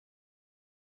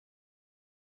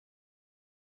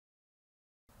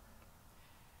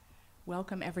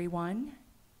Welcome everyone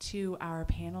to our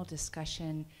panel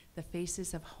discussion, The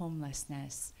Faces of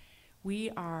Homelessness.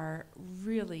 We are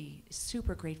really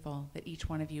super grateful that each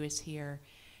one of you is here,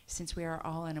 since we are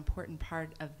all an important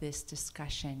part of this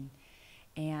discussion.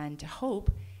 And Hope,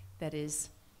 that is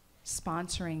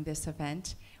sponsoring this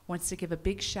event, wants to give a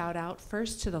big shout out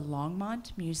first to the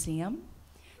Longmont Museum.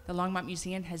 The Longmont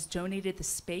Museum has donated the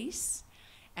space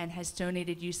and has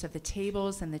donated use of the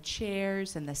tables and the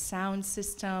chairs and the sound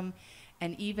system,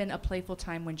 and even a playful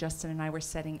time when Justin and I were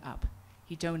setting up.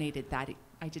 He donated that.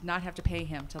 I did not have to pay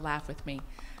him to laugh with me.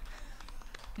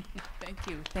 Thank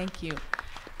you, thank you,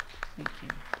 thank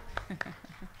you.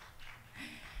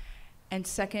 And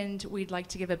second, we'd like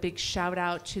to give a big shout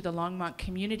out to the Longmont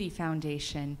Community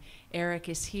Foundation. Eric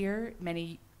is here.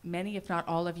 Many, if not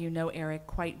all of you know Eric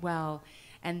quite well,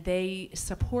 and they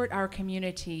support our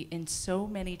community in so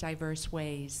many diverse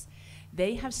ways.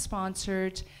 They have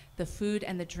sponsored the food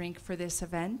and the drink for this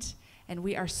event, and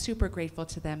we are super grateful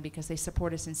to them because they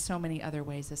support us in so many other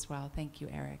ways as well. Thank you,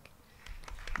 Eric.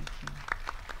 Thank you.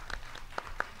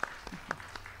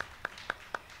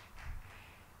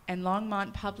 And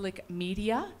Longmont Public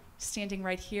Media, standing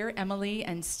right here, Emily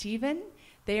and Stephen,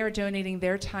 they are donating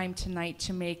their time tonight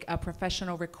to make a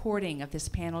professional recording of this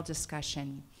panel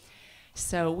discussion.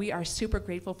 So we are super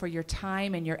grateful for your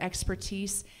time and your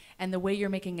expertise and the way you're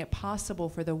making it possible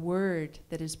for the word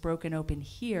that is broken open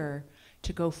here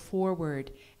to go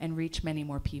forward and reach many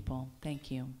more people.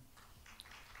 Thank you.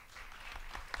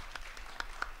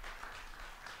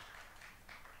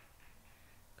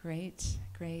 Great,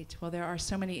 great. Well, there are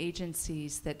so many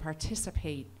agencies that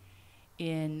participate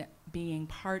in being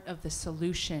part of the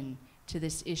solution to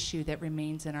this issue that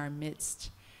remains in our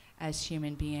midst as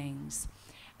human beings.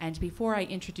 And before I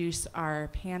introduce our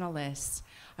panelists,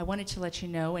 I wanted to let you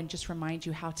know and just remind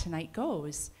you how tonight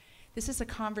goes. This is a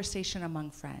conversation among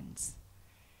friends.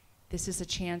 This is a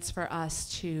chance for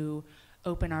us to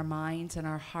open our minds and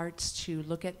our hearts to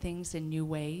look at things in new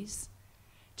ways,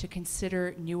 to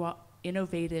consider new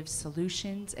innovative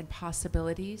solutions and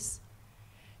possibilities,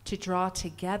 to draw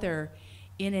together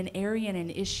in an area and an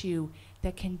issue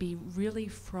that can be really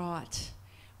fraught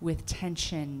with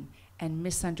tension and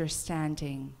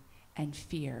misunderstanding and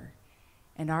fear.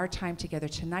 And our time together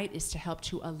tonight is to help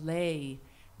to allay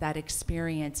that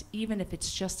experience, even if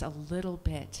it's just a little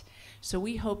bit. So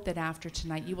we hope that after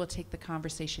tonight, you will take the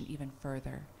conversation even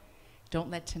further.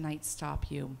 Don't let tonight stop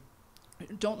you.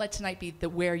 Don't let tonight be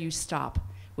where you stop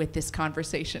with this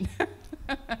conversation.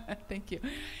 Thank you.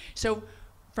 So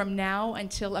from now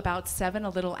until about 7, a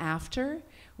little after,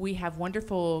 we have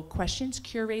wonderful questions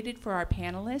curated for our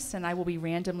panelists, and I will be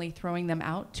randomly throwing them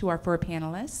out to our 4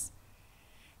 panelists.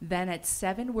 Then at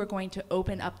 7, we're going to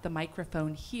open up the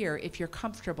microphone here, if you're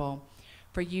comfortable,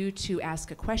 for you to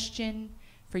ask a question,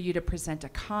 for you to present a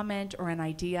comment or an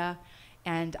idea.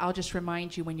 And I'll just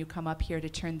remind you when you come up here to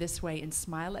turn this way and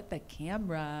smile at the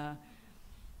camera.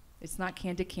 It's not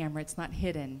candid camera, it's not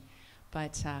hidden.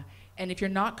 But, and if you're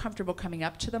not comfortable coming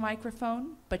up to the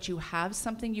microphone, but you have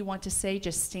something you want to say,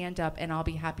 just stand up and I'll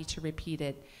be happy to repeat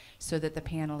it so that the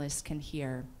panelists can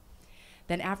hear.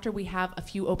 Then after we have a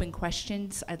few open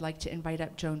questions, I'd like to invite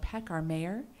up Joan Peck, our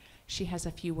mayor. She has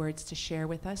a few words to share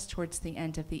with us towards the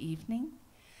end of the evening.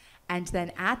 And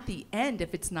then at the end,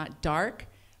 if it's not dark,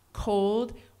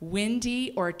 cold,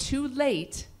 windy, or too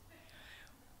late,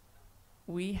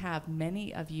 we have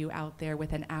many of you out there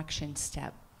with an action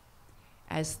step.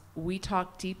 As we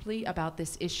talk deeply about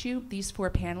this issue, these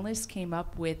 4 panelists came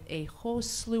up with a whole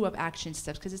slew of action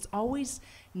steps, because it's always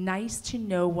nice to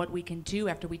know what we can do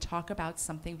after we talk about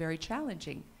something very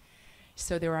challenging.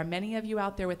 So there are many of you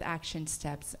out there with action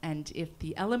steps, and if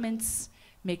the elements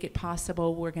make it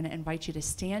possible, we're going to invite you to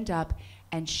stand up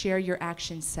and share your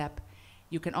action step.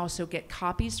 You can also get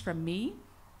copies from me,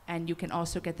 and you can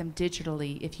also get them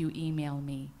digitally if you email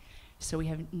me. So we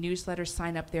have newsletter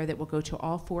sign up there that will go to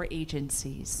all 4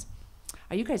 agencies.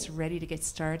 Are you guys ready to get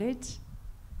started?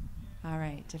 All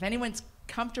right. If anyone's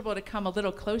comfortable to come a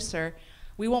little closer,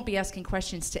 we won't be asking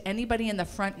questions to anybody in the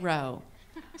front row.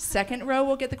 Second row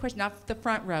will get the question, not the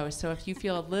front row. So if you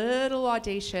feel a little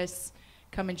audacious,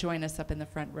 come and join us up in the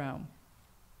front row.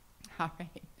 All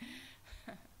right.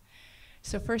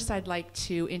 So first I'd like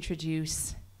to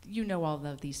introduce, you know all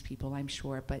of these people, I'm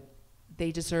sure, but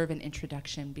they deserve an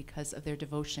introduction because of their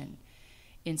devotion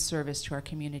in service to our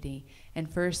community. And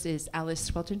first is Alice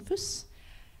Sweltenfuss,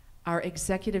 our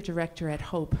Executive Director at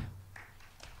Hope.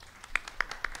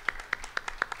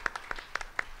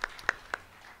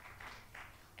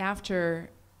 After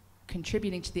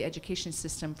contributing to the education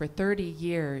system for 30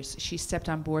 years, she stepped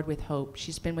on board with Hope.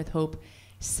 She's been with Hope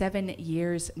 7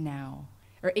 years now.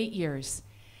 or 8 years.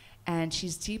 And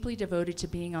she's deeply devoted to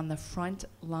being on the front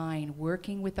line,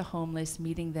 working with the homeless,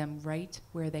 meeting them right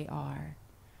where they are.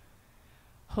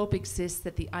 Hope exists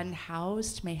that the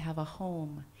unhoused may have a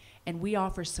home, and we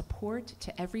offer support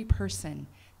to every person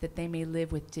that they may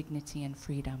live with dignity and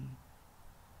freedom.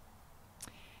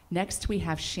 Next, we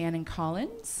have Shannon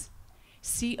Collins,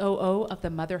 COO of the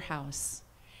Mother House,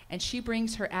 and she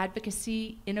brings her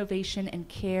advocacy, innovation, and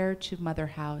care to Mother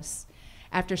House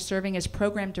after serving as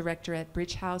program director at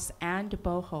Bridge House and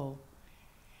Boho.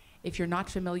 If you're not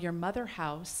familiar, Mother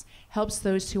House helps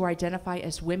those who identify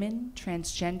as women,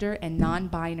 transgender, and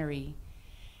non-binary,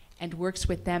 and works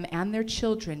with them and their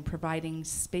children, providing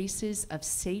spaces of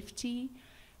safety,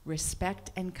 respect,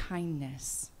 and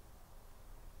kindness.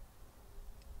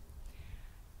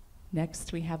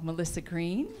 Next, we have Melissa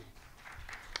Green,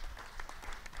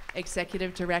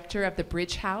 Executive Director of the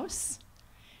Bridge House.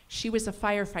 She was a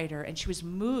firefighter, and she was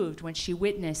moved when she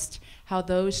witnessed how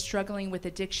those struggling with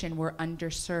addiction were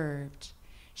underserved.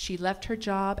 She left her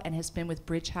job and has been with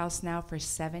Bridge House now for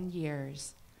 7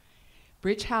 years.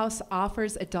 Bridge House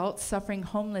offers adults suffering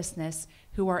homelessness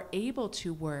who are able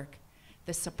to work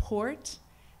the support,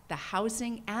 the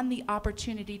housing, and the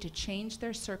opportunity to change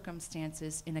their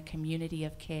circumstances in a community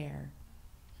of care.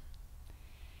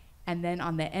 And then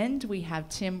on the end, we have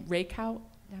Tim Rakow.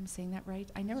 I'm saying that right?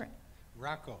 I never.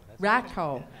 Racco.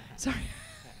 Racco. Sorry.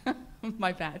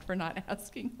 My bad for not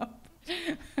asking up.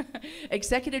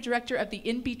 Executive Director of the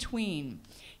In-Between.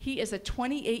 He is a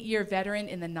 28-year veteran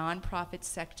in the nonprofit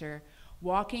sector,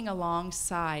 walking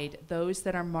alongside those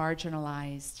that are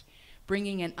marginalized,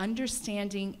 bringing an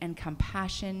understanding and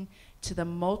compassion to the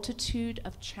multitude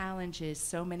of challenges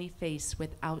so many face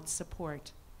without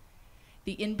support.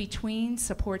 The In-Between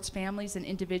supports families and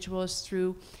individuals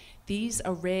through these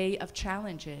array of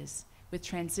challenges with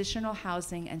transitional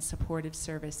housing and supportive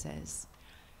services.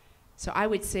 So I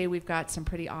would say we've got some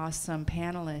pretty awesome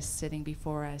panelists sitting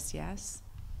before us, yes?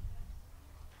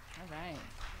 All right.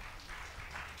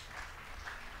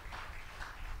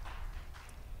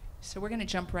 So we're going to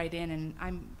jump right in, and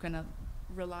I'm going to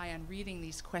rely on reading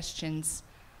these questions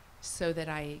so that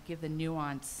I give the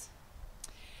nuance.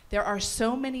 There are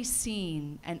so many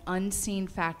seen and unseen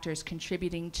factors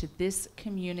contributing to this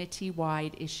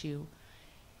community-wide issue.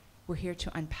 We're here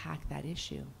to unpack that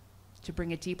issue, to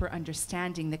bring a deeper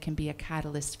understanding that can be a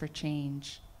catalyst for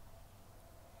change.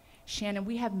 Shannon,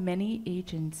 we have many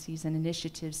agencies and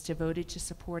initiatives devoted to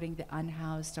supporting the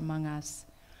unhoused among us.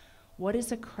 What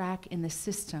is a crack in the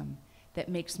system that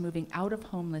makes moving out of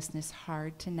homelessness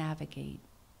hard to navigate?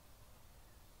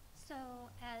 So,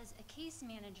 as a case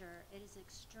manager, it is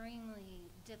extremely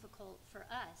difficult for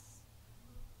us.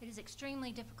 It is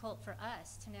extremely difficult for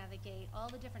us to navigate all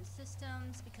the different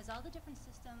systems, because all the different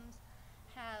systems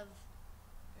have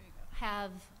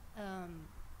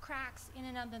cracks in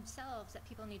and of themselves that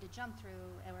people need to jump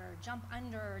through or jump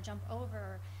under or jump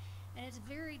over. And it's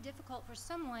very difficult for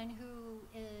someone who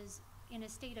is in a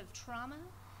state of trauma,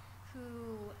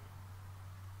 who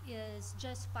is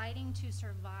just fighting to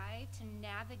survive, to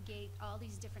navigate all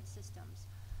these different systems.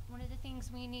 One of the things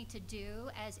we need to do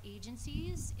as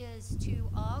agencies is to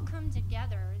all come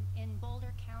together in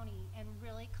Boulder County and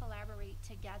really collaborate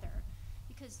together,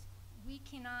 because we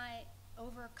cannot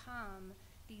overcome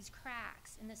these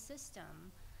cracks in the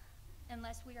system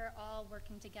unless we are all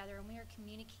working together and we are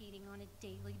communicating on a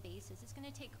daily basis. It's going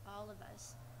to take all of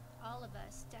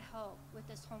us to help with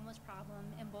this homeless problem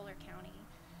in Boulder County.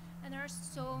 And there are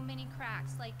so many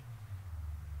cracks, like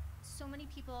so many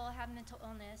people have mental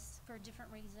illness for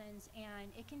different reasons,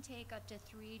 and it can take up to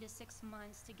 3 to 6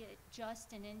 months to get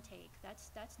just an intake.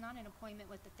 That's not an appointment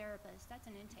with the therapist, that's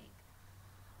an intake.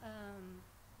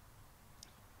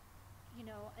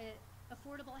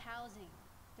 Affordable housing,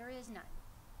 there is none.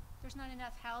 There's not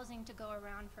enough housing to go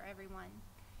around for everyone.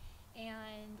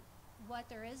 And what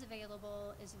there is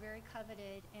available is very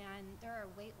coveted, and there are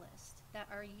wait lists that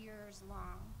are years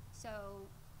long. So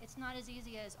it's not as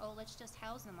easy as, oh, let's just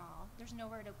house them all. There's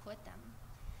nowhere to put them.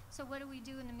 So what do we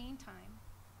do in the meantime?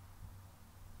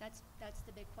 That's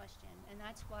the big question, and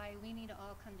that's why we need to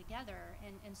all come together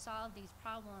and solve these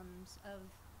problems of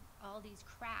all these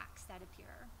cracks that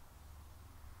appear.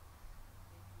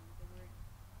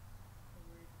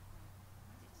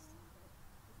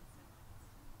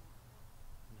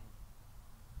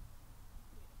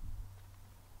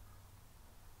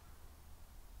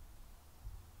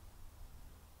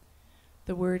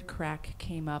 The word crack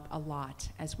came up a lot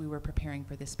as we were preparing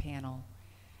for this panel,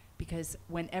 because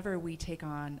whenever we take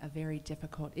on a very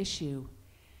difficult issue,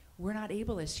 we're not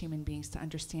able as human beings to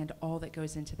understand all that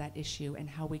goes into that issue and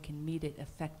how we can meet it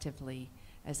effectively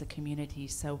as a community.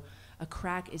 So a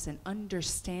crack is an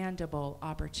understandable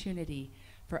opportunity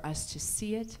for us to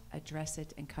see it, address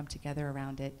it, and come together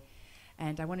around it.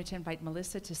 And I wanted to invite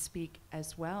Melissa to speak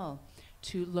as well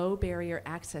to low barrier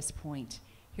access point.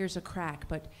 Here's a crack,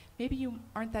 but maybe you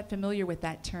aren't that familiar with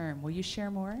that term. Will you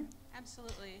share more?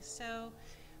 Absolutely. So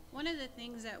one of the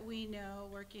things that we know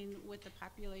working with the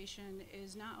population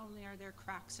is not only are there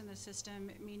cracks in the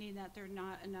system, meaning that there are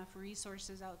not enough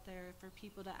resources out there for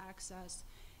people to access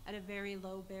at a very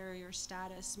low barrier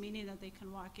status, meaning that they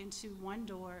can walk into one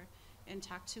door and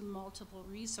talk to multiple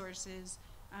resources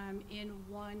in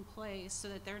one place, so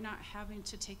that they're not having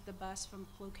to take the bus from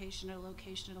location to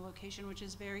location to location, which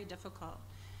is very difficult.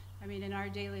 I mean, in our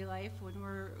daily life, when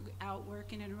we're out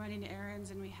working and running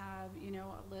errands and we have, you know,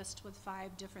 a list with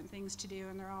 5 different things to do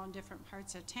and they're all in different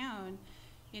parts of town,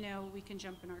 you know, we can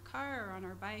jump in our car or on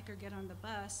our bike or get on the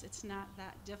bus. It's not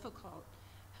that difficult.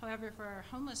 However, for our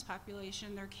homeless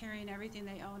population, they're carrying everything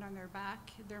they own on their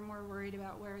back. They're more worried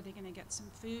about where are they going to get some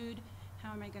food,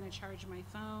 how am I going to charge my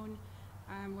phone,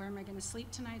 where am I going to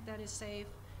sleep tonight that is safe.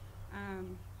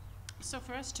 So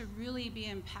for us to really be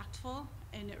impactful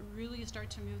and really start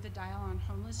to move the dial on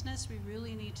homelessness, we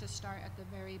really need to start at the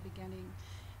very beginning.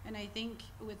 And I think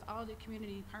with all the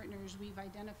community partners, we've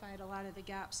identified a lot of the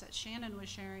gaps that Shannon was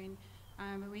sharing.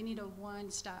 We need a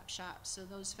one-stop shop, so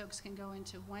those folks can go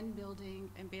into one building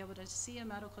and be able to see a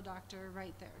medical doctor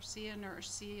right there, see a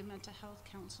nurse, see a mental health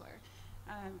counselor,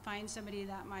 find somebody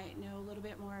that might know a little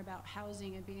bit more about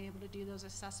housing and being able to do those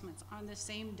assessments on the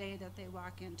same day that they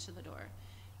walk into the door.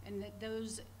 And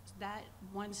that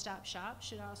one-stop shop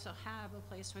should also have a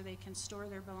place where they can store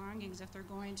their belongings if they're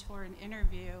going for an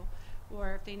interview,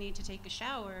 or if they need to take a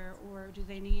shower, or do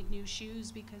they need new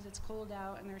shoes because it's cold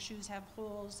out and their shoes have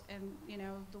holes and, you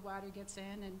know, the water gets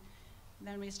in and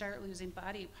then we start losing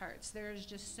body parts. There's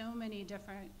just so many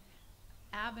different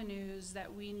avenues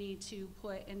that we need to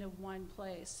put into one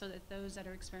place so that those that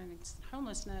are experiencing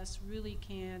homelessness really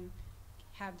can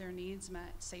have their needs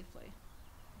met safely.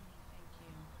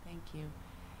 Thank you.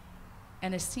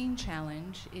 And a scene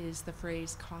challenge is the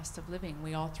phrase cost of living.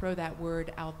 We all throw that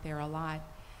word out there a lot.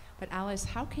 But Alice,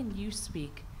 how can you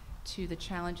speak to the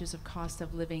challenges of cost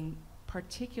of living,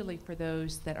 particularly for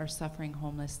those that are suffering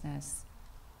homelessness?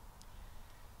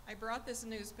 I brought this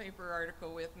newspaper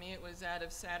article with me. It was out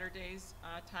of Saturday's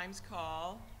Times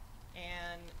Call.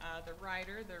 And the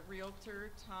writer, the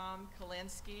realtor, Tom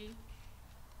Kalinsky,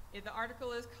 the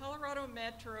article is Colorado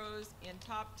Metros in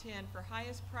top 10 for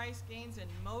highest price gains and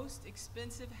most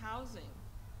expensive housing.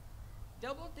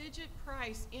 Double-digit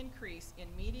price increase in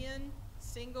median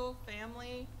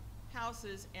single-family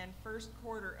houses and first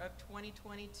quarter of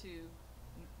 2022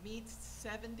 meets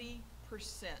 70%,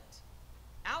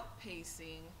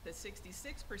 outpacing the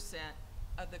 66%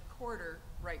 of the quarter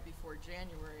right before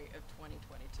January of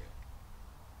 2022.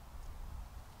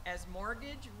 As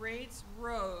mortgage rates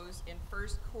rose in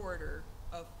first quarter,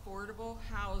 affordable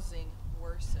housing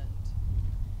worsened.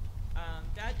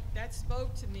 That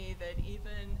spoke to me that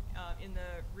even in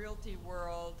the realty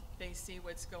world, they see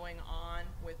what's going on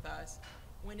with us.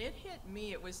 When it hit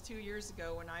me, it was 2 years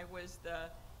ago when I was the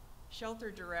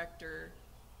shelter director,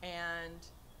 and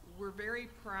we're very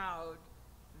proud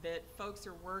that folks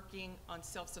are working on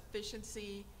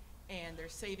self-sufficiency and they're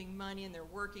saving money and they're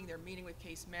working, they're meeting with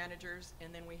case managers,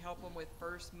 and then we help them with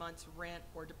first month's rent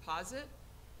or deposit.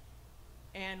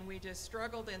 And we just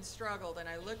struggled and struggled, and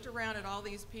I looked around at all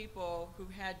these people who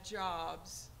had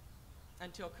jobs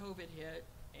until COVID hit,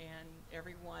 and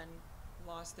everyone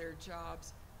lost their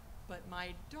jobs. But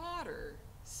my daughter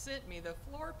sent me the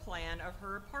floor plan of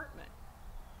her apartment.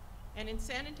 And in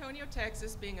San Antonio,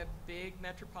 Texas, being a big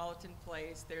metropolitan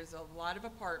place, there's a lot of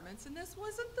apartments, and this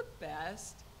wasn't the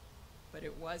best, but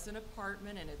it was an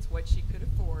apartment, and it's what she could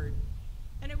afford.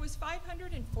 And it was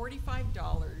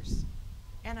 $545.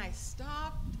 And I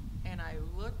stopped and I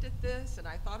looked at this and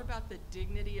I thought about the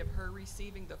dignity of her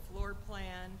receiving the floor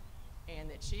plan and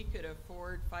that she could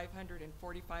afford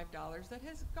 $545. That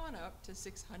has gone up to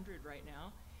 $600 right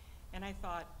now. And I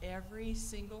thought every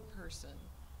single person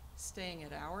staying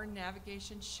at our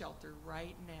navigation shelter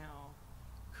right now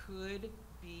could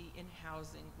be in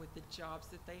housing with the jobs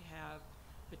that they have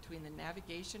between the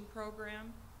navigation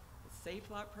program, the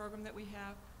Safe Lot program that we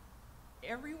have.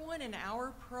 Everyone in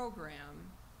our program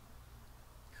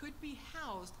could be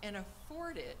housed and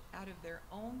afford it out of their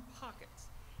own pockets.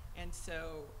 And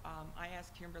so I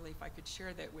asked Kimberly if I could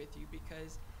share that with you,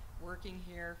 because working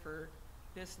here for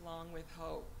this long with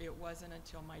Hope, it wasn't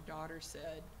until my daughter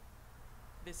said,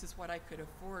 this is what I could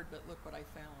afford, but look what I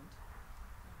found.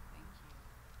 Thank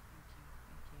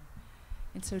you.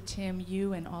 And so, Tim,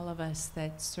 you and all of us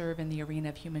that serve in the arena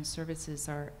of human services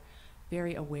are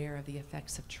very aware of the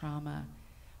effects of trauma.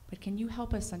 But can you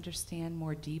help us understand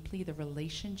more deeply the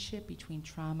relationship between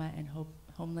trauma and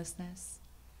homelessness?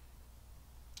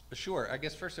 Sure. I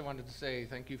guess first I wanted to say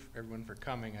thank you everyone for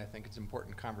coming. I think it's an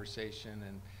important conversation,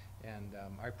 and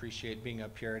I appreciate being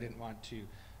up here. I didn't want to,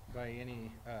 by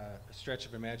any stretch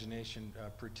of imagination,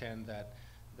 pretend that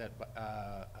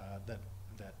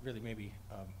really maybe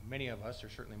many of us, or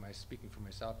certainly speaking for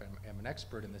myself, am an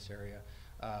expert in this area.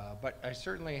 But I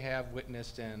certainly have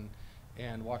witnessed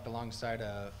and walked alongside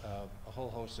a whole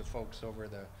host of folks over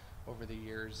the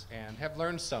years, and have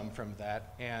learned some from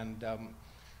that. And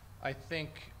I think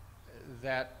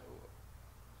that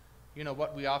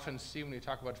what we often see when we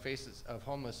talk about faces of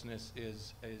homelessness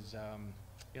is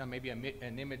maybe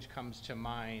an image comes to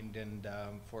mind, and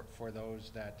for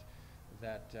those that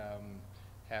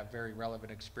have very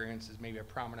relevant experiences, maybe a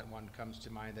prominent one comes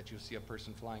to mind, that you'll see a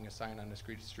person flying a sign on a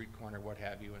street corner, what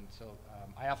have you. And so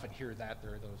I often hear that.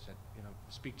 There are those that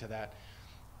speak to that,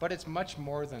 but it's much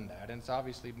more than that, and it's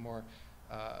obviously more.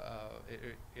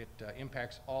 It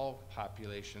impacts all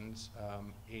populations,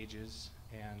 ages,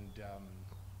 and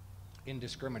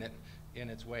indiscriminate in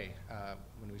its way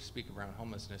when we speak around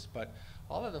homelessness. But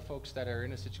all of the folks that are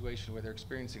in a situation where they're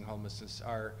experiencing homelessness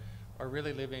are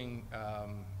really living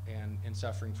and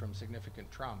suffering from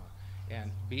significant trauma.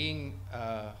 And being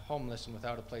homeless and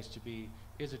without a place to be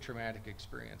is a traumatic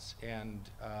experience. And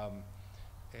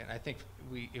I think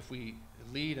if we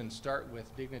lead and start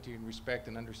with dignity and respect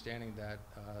and understanding that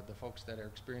the folks that are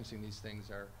experiencing these things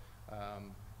are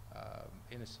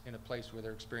in a place where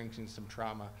they're experiencing some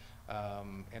trauma,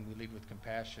 and we lead with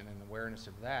compassion and awareness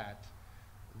of that,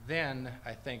 then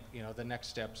I think the next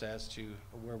steps as to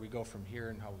where we go from here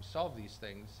and how we solve these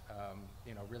things,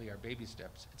 really are baby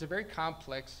steps. It's a very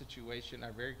complex situation,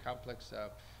 a very complex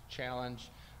challenge.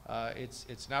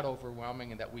 It's not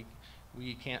overwhelming, and that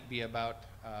we can't be about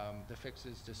the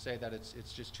fixes to say that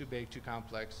it's just too big, too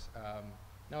complex.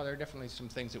 No, there are definitely some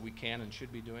things that we can and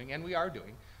should be doing, and we are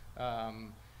doing.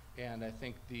 And I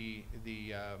think the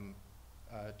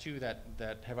two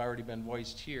that have already been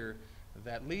voiced here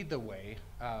that lead the way,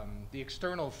 the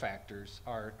external factors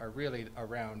are really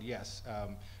around, yes,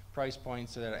 price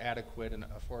points that are adequate and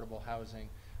affordable housing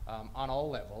on all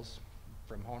levels,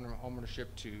 from homeownership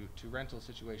to rental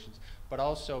situations, but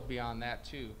also beyond that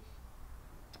too.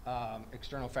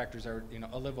 External factors are,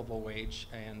 a livable wage,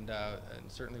 and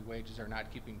certainly wages are not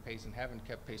keeping pace and haven't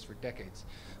kept pace for decades.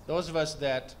 Those of us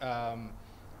that,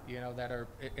 that are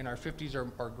in our 50s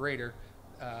or greater,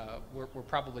 we're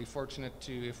probably fortunate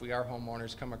to, if we are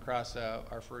homeowners, come across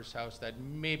our first house that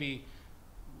maybe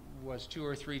was 2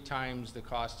 or 3 times the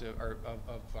cost of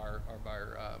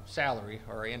our salary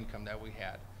or our income that we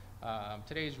had.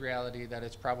 Today's reality that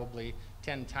it's probably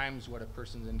 10 times what a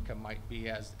person's income might be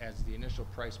as the initial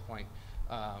price point,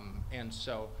 and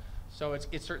so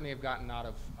it's certainly have gotten out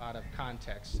of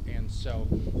context. And so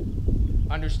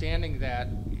understanding that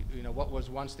what was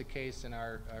once the case in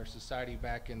our society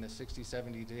back in the 60s,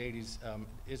 70s, 80s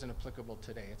isn't applicable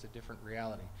today. It's a different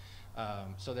reality.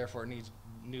 So therefore it needs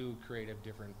new, creative,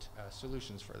 different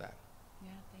solutions for that. Yeah,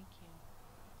 thank you.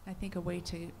 I think a way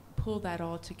to pull that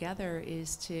all together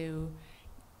is to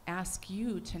ask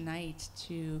you tonight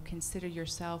to consider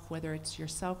yourself, whether it's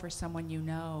yourself or someone you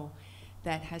know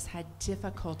that has had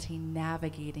difficulty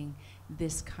navigating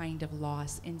this kind of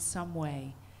loss in some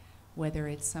way, whether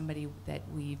it's somebody that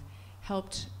we've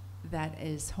helped that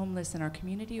is homeless in our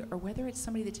community, or whether it's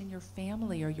somebody that's in your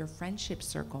family or your friendship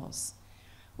circles.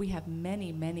 We have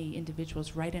many, many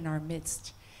individuals right in our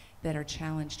midst that are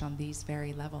challenged on these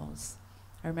very levels.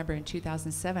 I remember in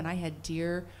 2007, I had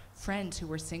dear friends who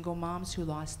were single moms who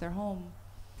lost their home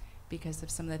because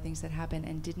of some of the things that happened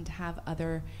and didn't have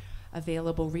other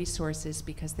available resources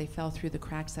because they fell through the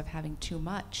cracks of having too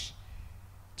much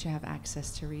to have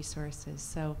access to resources.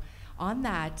 So on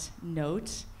that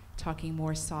note, talking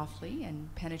more softly and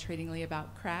penetratingly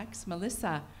about cracks,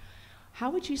 Melissa,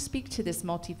 how would you speak to this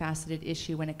multifaceted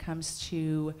issue when it comes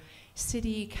to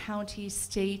city, county,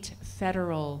 state,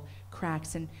 federal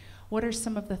cracks? And what are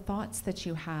some of the thoughts that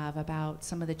you have about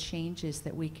some of the changes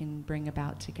that we can bring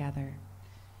about together?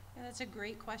 Yeah, that's a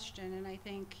great question, and I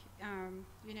think,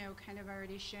 kind of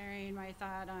already sharing my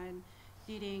thought on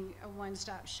needing a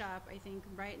one-stop shop. I think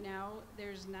right now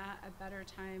there's not a better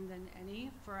time than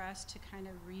any for us to kind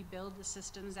of rebuild the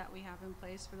systems that we have in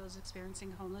place for those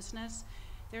experiencing homelessness.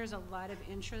 There's a lot of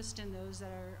interest in those that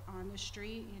are on the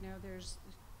street.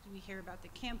 We hear about the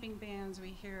camping bans, we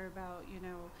hear about,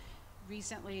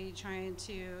 recently trying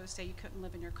to say you couldn't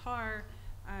live in your car.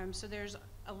 So there's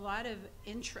a lot of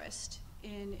interest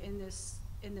in this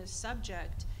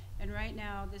subject. And right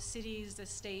now, the cities, the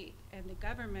state, and the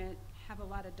government have a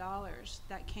lot of dollars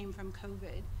that came from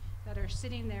COVID that are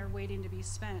sitting there waiting to be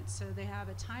spent. So they have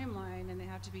a timeline, and they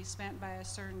have to be spent by a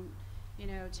certain,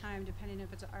 time, depending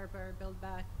if it's ARPA or Build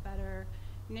Back Better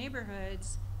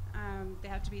neighborhoods. They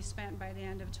have to be spent by the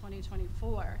end of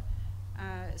 2024.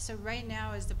 So right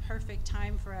now is the perfect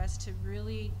time for us to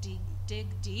really dig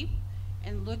deep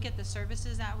and look at the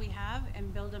services that we have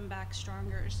and build them back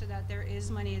stronger, so that there is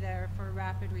money there for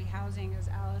rapid rehousing, as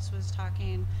Alice was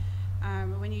talking.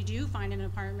 When you do find an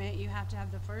apartment, you have to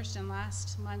have the first and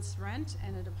last month's rent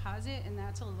and a deposit, and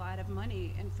that's a lot of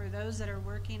money. And for those that are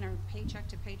working or paycheck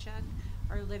to paycheck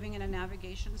or living in a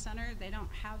navigation center, they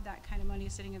don't have that kind of money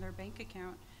sitting in their bank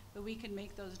account, but we can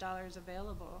make those dollars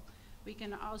available. We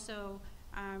can also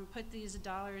put these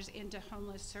dollars into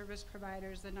homeless service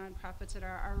providers, the nonprofits that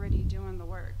are already doing the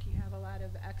work. You have a lot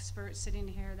of experts sitting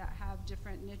here that have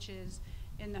different niches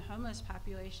in the homeless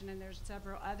population, and there's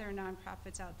several other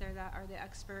nonprofits out there that are the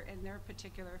expert in their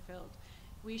particular field.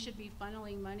 We should be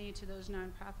funneling money to those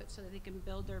nonprofits so that they can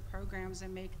build their programs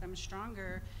and make them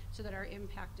stronger, so that our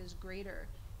impact is greater.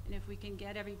 And if we can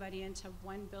get everybody into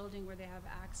one building where they have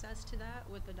access to that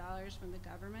with the dollars from the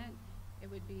government, it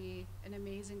would be an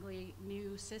amazingly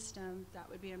new system that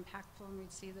would be impactful, and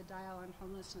we'd see the dial on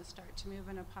homelessness start to move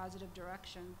in a positive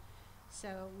direction.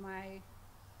 So my,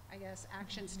 I guess,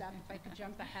 action step, if I could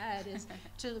jump ahead, is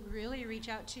to really reach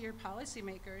out to your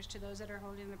policymakers, to those that are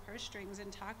holding the purse strings,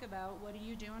 and talk about what are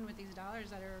you doing with these dollars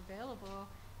that are available,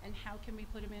 and how can we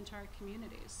put them into our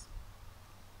communities.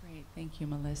 Great, thank you,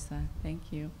 Melissa,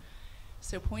 thank you.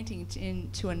 So pointing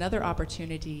into another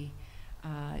opportunity,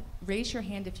 raise your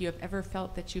hand if you have ever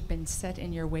felt that you've been set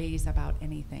in your ways about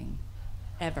anything,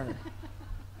 ever.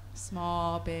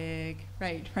 Small, big,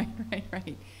 right.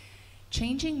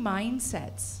 Changing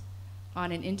mindsets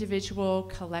on an individual,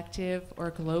 collective, or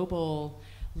global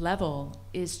level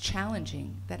is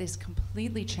challenging. That is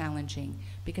completely challenging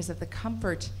because of the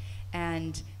comfort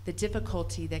and the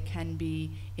difficulty that can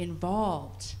be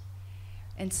involved.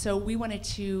 And so we wanted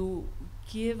to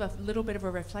give a little bit of a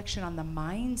reflection on the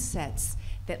mindsets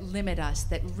that limit us,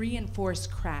 that reinforce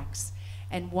cracks.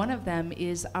 And one of them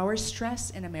is our stress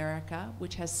in America,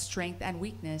 which has strength and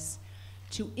weakness,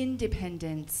 to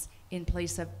independence in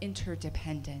place of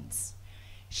interdependence.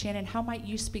 Shannon, how might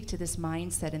you speak to this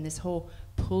mindset and this whole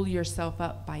pull yourself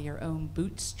up by your own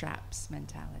bootstraps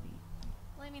mentality?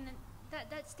 Well, I mean,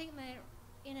 that statement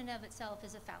in and of itself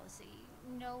is a fallacy.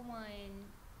 No one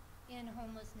in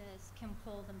homelessness can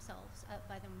pull themselves up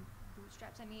by the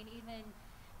bootstraps. I mean, even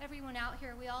everyone out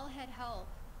here, we all had help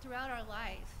throughout our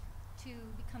life to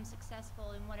become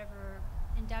successful in whatever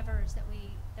endeavors that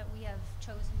we have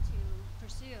chosen to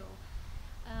pursue.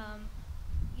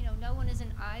 No one is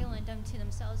an island unto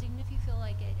themselves, even if you feel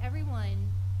like it. Everyone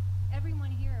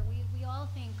here, we all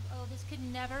think, oh, this could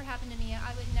never happen to me.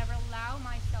 I would never allow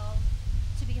myself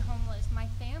to be homeless. My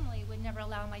family would never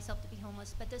allow myself to be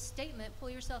homeless. But this statement,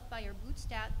 pull yourself by your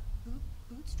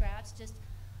bootstraps, just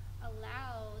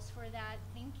allows for that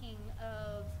thinking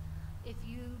of, if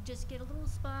you just get a little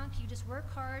spunk, you just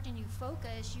work hard and you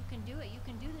focus, you can do it. You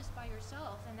can do this by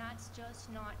yourself, and that's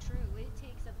just not true. It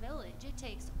takes a village. It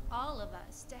takes all of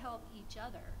us to help each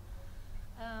other.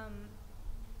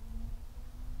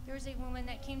 There was a woman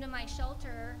that came to my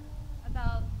shelter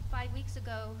about 5 weeks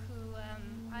ago who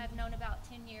I've known about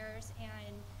 10 years,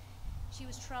 and she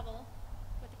was trouble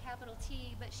with a capital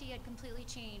T, but she had completely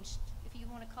changed, if you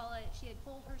want to call it. She had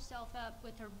pulled herself up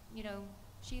with her,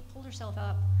 she pulled herself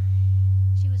up.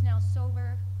 She was now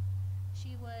sober.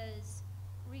 She was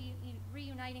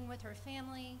reuniting with her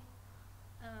family,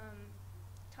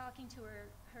 talking to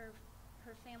her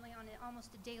family on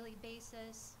almost a daily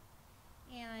basis,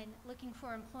 and looking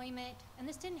for employment. And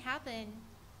this didn't happen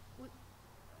with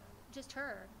just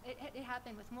her. It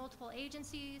happened with multiple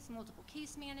agencies, multiple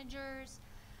case managers,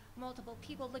 multiple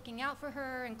people looking out for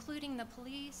her, including the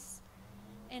police.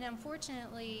 And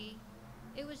unfortunately,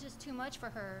 it was just too much for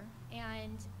her,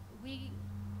 and we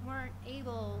weren't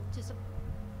able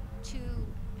to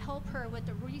help her with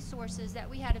the resources that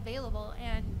we had available,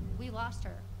 and we lost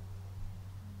her.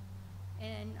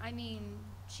 And I mean,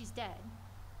 she's dead.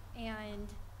 And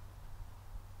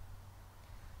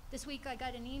this week I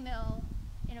got an email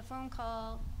and a phone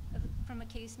call from a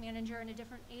case manager in a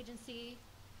different agency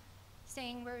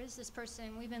saying, where is this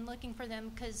person? We've been looking for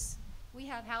them because we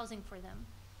have housing for them.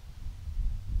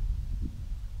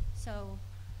 So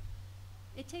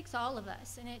it takes all of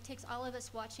us, and it takes all of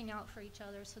us watching out for each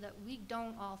other so that we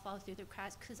don't all fall through the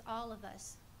cracks, because all of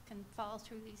us can fall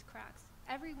through these cracks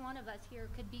every one of us here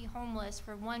could be homeless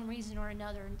for one reason or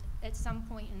another at some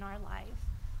point in our life.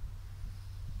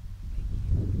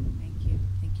 Thank you.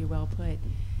 Thank you. Well put.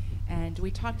 And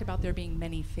we talked about there being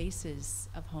many faces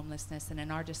of homelessness, and in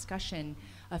our discussion,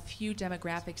 a few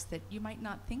demographics that you might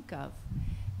not think of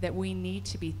that we need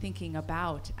to be thinking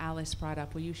about. Alice brought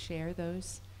up. Will you share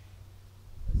those?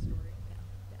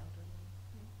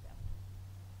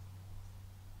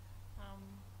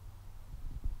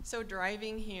 So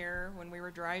driving here, when we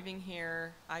were driving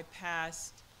here, I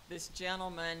passed this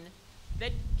gentleman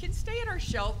that can stay at our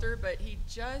shelter, but he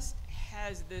just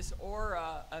has this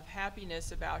aura of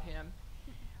happiness about him.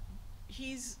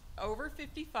 He's over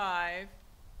 55,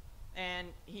 and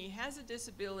he has a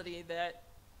disability that,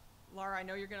 Laura, I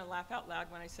know you're going to laugh out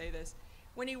loud when I say this.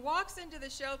 When he walks into the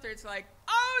shelter, it's like,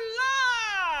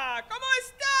 "Hola! ¿Cómo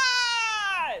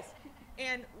estás?"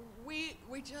 And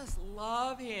we just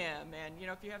love him. And, you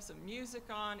know, if you have some music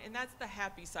on, and that's the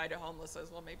happy side of homelessness.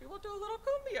 Well, maybe we'll do a little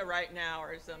cumbia right now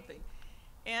or something.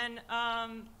 And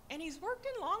he's worked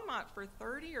in Longmont for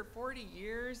 30 or 40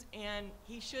 years, and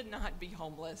he should not be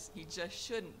homeless. He just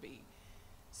shouldn't be.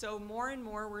 So more and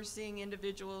more we're seeing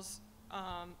individuals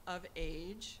of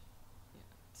age,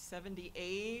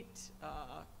 78,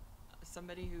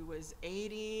 somebody who was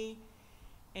 80,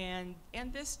 and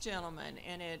this gentleman,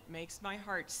 and it makes my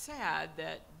heart sad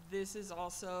that this is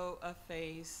also a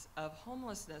face of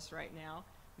homelessness right now.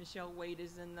 Michelle Wade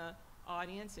is in the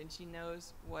audience, and she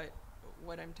knows what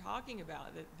I'm talking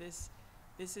about, that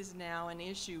this is now an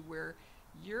issue where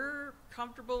you're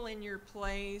comfortable in your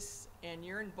place and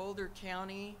you're in Boulder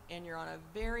County and you're on a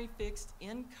very fixed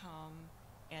income,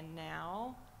 and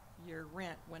now your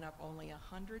rent went up only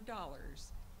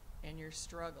 $100 and you're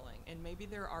struggling. And maybe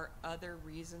there are other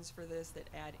reasons for this that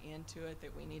add into it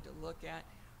that we need to look at.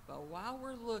 But while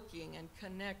we're looking and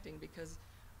connecting, because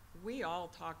we all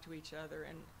talk to each other,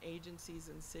 and agencies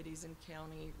and cities and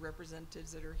county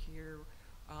representatives that are here,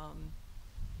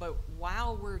 but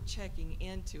while we're checking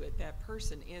into it, that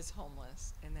person is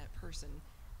homeless, and that person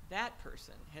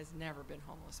has never been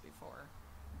homeless before.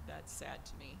 That's sad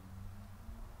to me.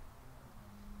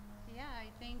 Yeah,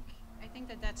 I think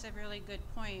that that's a really good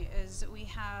point, is we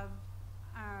have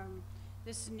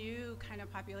this new kind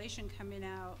of population coming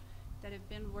out that have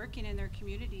been working in their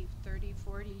community 30,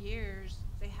 40 years.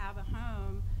 They have a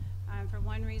home. For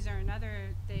one reason or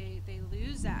another, they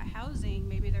lose that housing.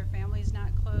 Maybe their family's not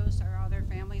close, or all their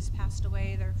families passed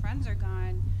away, their friends are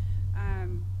gone.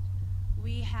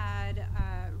 We had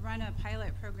run a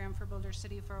pilot program for Boulder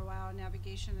City for a while,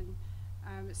 Navigation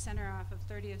Center off of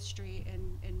 30th Street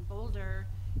in Boulder,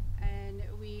 and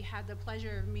we had the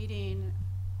pleasure of meeting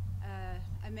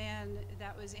a man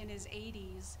that was in his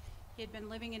 80s. He had been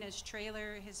living in his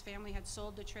trailer. His family had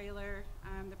sold the trailer.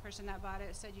 The person that bought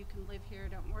it said, "You can live here,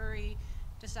 don't worry."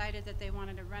 Decided that they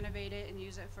wanted to renovate it and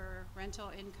use it for rental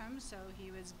income, so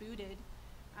he was booted.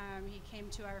 He came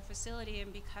to our facility,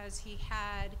 and because he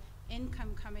had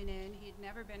income coming in, he'd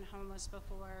never been homeless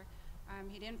before.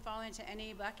 He didn't fall into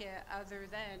any bucket other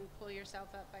than pull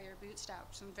yourself up by your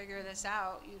bootstraps and figure this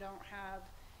out. You don't have,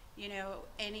 you know,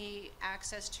 any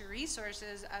access to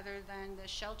resources other than the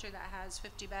shelter that has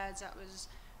 50 beds. That was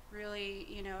really,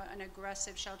 you know, an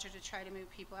aggressive shelter to try to move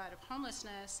people out of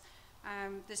homelessness.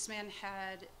 This man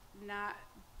had not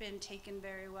been taken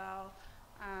very well,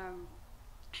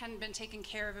 hadn't been taking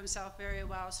care of himself very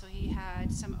well, so he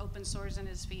had some open sores in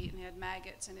his feet and he had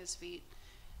maggots in his feet.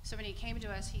 So when he came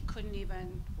to us, he couldn't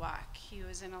even walk. He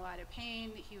was in a lot of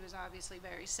pain. He was obviously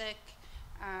very sick.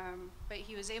 But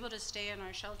he was able to stay in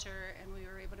our shelter, and we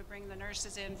were able to bring the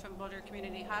nurses in from Boulder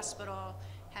Community Hospital,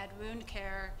 had wound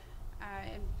care,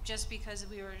 and just because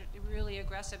we were really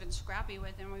aggressive and scrappy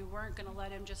with him, we weren't going to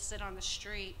let him just sit on the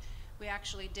street. We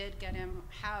actually did get him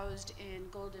housed in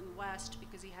Golden West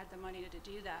because he had the money to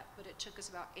do that, but it took us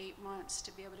about 8 months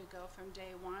to be able to go from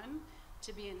day one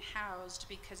to being housed,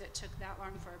 because it took that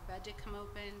long for a bed to come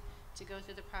open, to go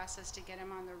through the process to get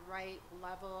him on the right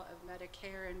level of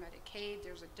Medicare and Medicaid.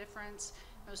 There's a difference.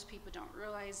 Most people don't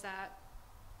realize that.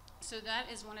 So that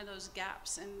is one of those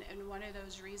gaps, and one of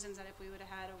those reasons that if we would have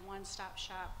had a one-stop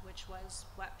shop, which was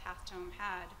what Path to Home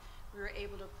had, we were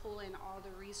able to pull in all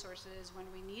the resources when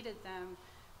we needed them.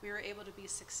 We were able to be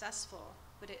successful,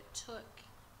 but it took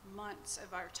months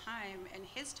of our time and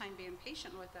his time being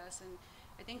patient with us. And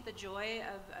I think the joy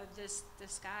of this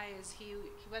guy is he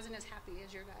wasn't as happy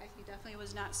as your guy. He definitely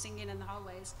was not singing in the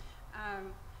hallways.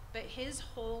 But his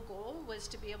whole goal was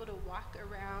to be able to walk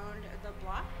around the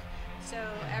block. So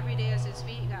every day as his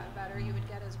feet got better, he would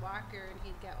get his walker and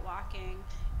he'd get walking.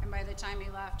 And by the time he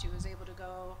left, he was able to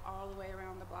go all the way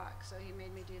around the block. So he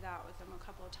made me do that with him a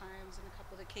couple of times, and a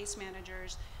couple of the case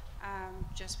managers,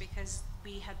 just because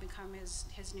we had become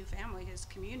his new family, his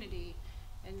community.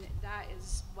 And that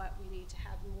is what we need to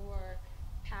have more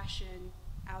passion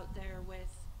out there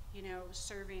with, you know,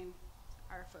 serving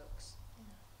our folks.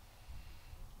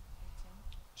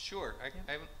 Sure, I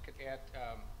could add.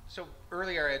 So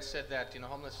earlier I had said that, you know,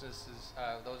 homelessness is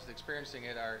those experiencing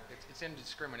it it's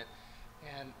indiscriminate,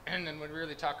 and then when we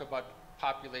really talk about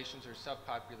populations or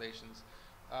subpopulations,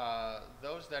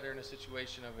 those that are in a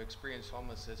situation of experienced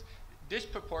homelessness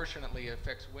disproportionately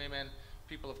affects women,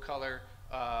 people of color,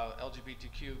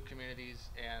 LGBTQ communities,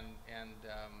 and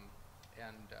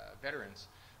veterans.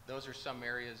 Those are some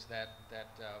areas that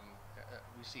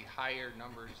we see higher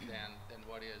numbers than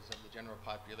what is of the general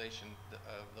population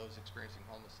of those experiencing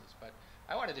homelessness. But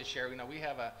I wanted to share, you know, we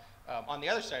have on the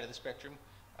other side of the spectrum,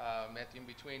 at the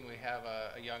in-between, we have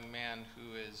a young man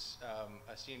who is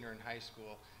a senior in high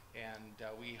school, and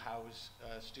we house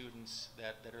students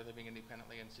that are living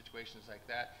independently in situations like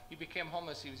that. He became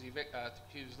homeless. He was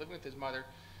living with his mother.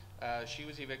 She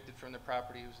was evicted from the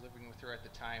property. He was living with her at the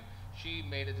time. She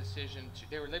made a decision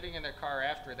they were living in their car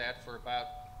after that for about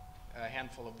a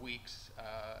handful of weeks.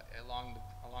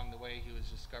 Along the way, he was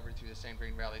discovered through the St.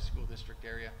 Green Valley School District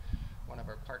area, one of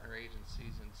our partner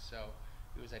agencies, and so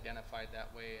he was identified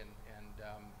that way, and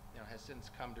you know, has since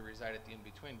come to reside at the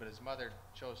in-between. But his mother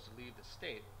chose to leave the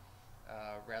state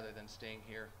rather than staying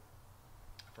here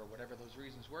for whatever those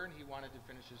reasons were, and he wanted to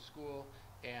finish his school,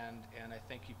 and I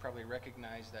think he probably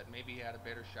recognized that maybe he had a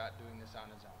better shot doing this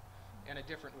on his own in a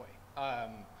different way.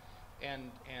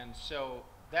 And so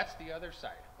that's the other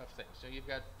side of things. So you've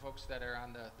got folks that are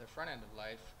on the front end of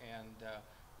life and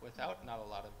without not a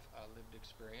lot of lived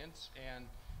experience, and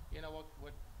you know,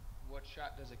 what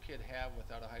shot does a kid have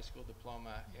without a high school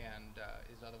diploma and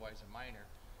is otherwise a minor,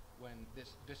 when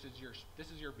this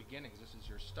is your beginnings, this is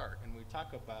your start. And we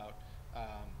talk about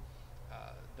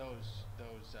those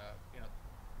you know,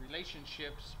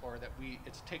 relationships, or that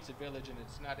it takes a village, and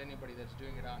it's not anybody that's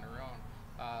doing it on their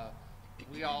own.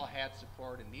 We all had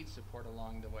support and need support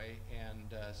along the way,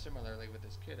 and similarly with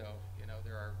this kiddo, you know,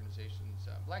 there are organizations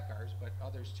like ours, but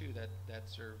others too that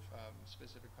serve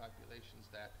specific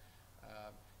populations that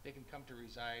they can come to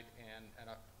reside, and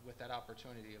with that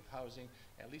opportunity of housing,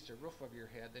 at least a roof over your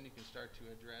head, then you can start to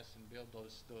address and build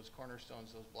those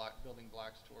cornerstones, those building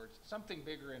blocks towards something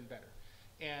bigger and better.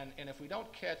 And if we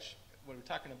don't catch, when we're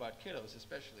talking about kiddos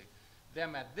especially,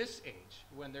 them at this age,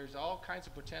 when there's all kinds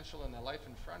of potential in their life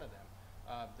in front of them,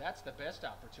 that's the best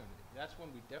opportunity. That's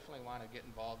when we definitely want to get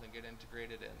involved and get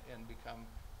integrated and become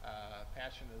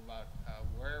passionate about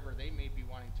wherever they may be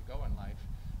wanting to go in life,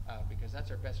 because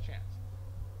that's our best chance.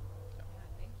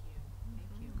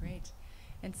 Great.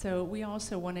 And so we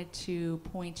also wanted to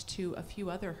point to a few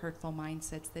other hurtful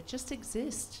mindsets that just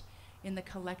exist in the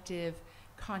collective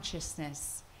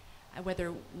consciousness,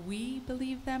 whether we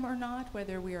believe them or not,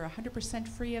 whether we are 100%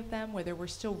 free of them, whether we're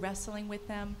still wrestling with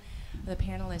them. The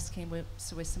panelists came with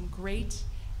some great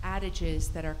adages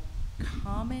that are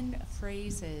common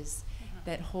phrases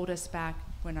that hold us back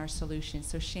when our solutions.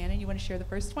 So Shannon, you want to share the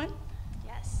first one?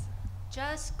 Yes.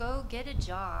 Just go get a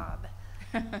job.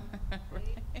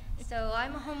 Right? So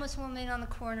I'm a homeless woman on the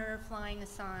corner flying a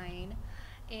sign,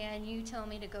 and you tell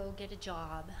me to go get a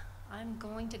job. I'm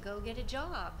going to go get a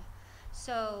job.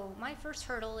 So my first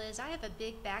hurdle is I have a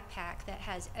big backpack that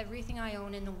has everything I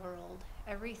own in the world,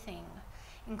 everything,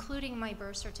 including my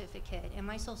birth certificate and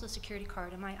my social security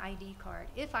card and my ID card,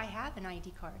 if I have an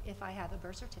ID card, if I have a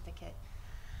birth certificate.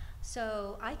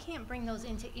 So I can't bring those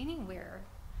into anywhere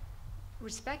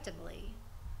respectably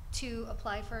to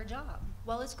apply for a job.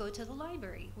 Well, let's go to the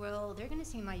library. Well, they're gonna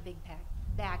see my big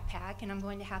backpack, and I'm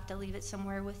going to have to leave it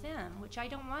somewhere with them, which I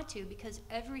don't want to, because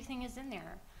everything is in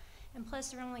there. And plus,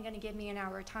 they're only gonna give me an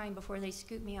hour of time before they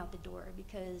scoot me out the door,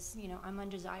 because, you know, I'm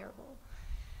undesirable.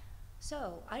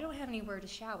 So I don't have anywhere to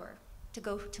shower to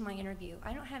go to my interview.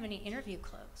 I don't have any interview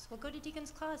clothes. Well, go to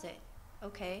Deacon's Closet.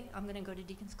 Okay, I'm gonna go to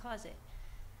Deacon's Closet.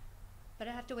 But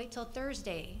I have to wait till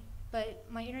Thursday. But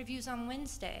my interview's on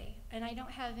Wednesday, and I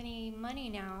don't have any money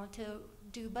now to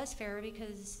do bus fare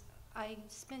because I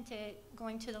spent it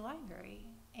going to the library.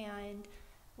 And,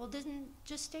 well, didn't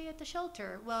just stay at the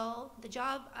shelter. Well, the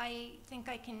job I think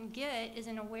I can get is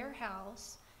in a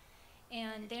warehouse,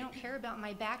 and they don't care about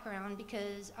my background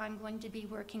because I'm going to be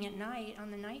working at night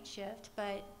on the night shift,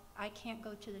 but I can't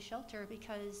go to the shelter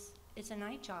because it's a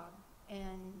night job,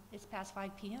 and it's past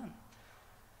 5 p.m.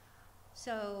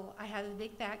 So I have a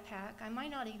big backpack. I might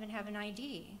not even have an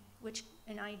ID, which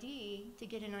to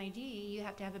get an ID, you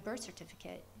have to have a birth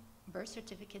certificate. Birth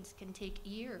certificates can take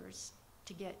years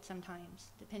to get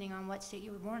sometimes, depending on what state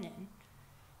you were born in.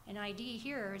 An ID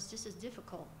here is just as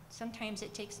difficult. Sometimes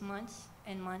it takes months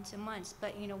and months and months,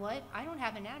 but you know what? I don't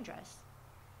have an address.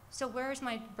 So where is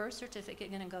my birth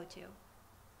certificate gonna go to?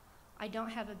 I don't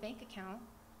have a bank account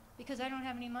because I don't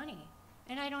have any money.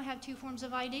 And I don't have 2 forms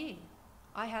of ID.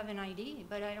 I have an ID,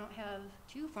 but I don't have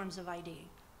 2 forms of ID.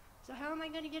 So how am I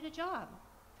gonna get a job?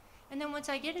 And then once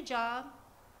I get a job,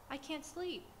 I can't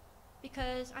sleep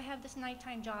because I have this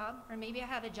nighttime job, or maybe I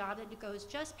have a job that goes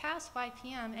just past 5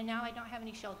 p.m. and now I don't have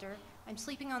any shelter. I'm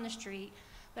sleeping on the street,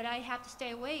 but I have to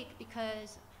stay awake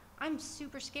because I'm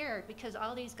super scared because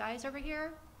all these guys over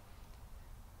here,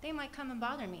 they might come and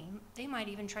bother me. They might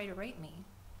even try to rape me.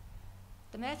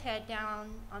 The meth head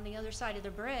down on the other side of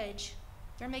the bridge,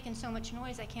 they're making so much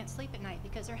noise I can't sleep at night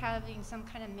because they're having some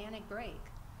kind of manic break.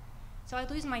 So I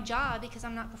lose my job because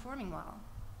I'm not performing well.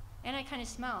 And I kind of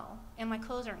smell, and my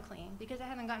clothes aren't clean because I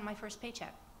haven't gotten my first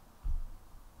paycheck.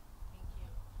 Thank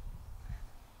you.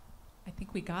 I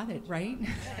think we got it, right? Good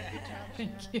job,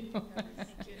 Thank Shannon. you. That was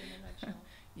good in a nutshell.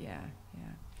 Yeah,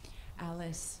 yeah.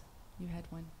 Alice, you had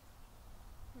one.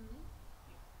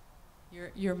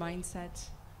 Your mindset.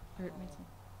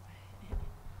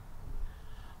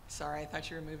 Sorry, I thought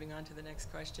you were moving on to the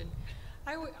next question.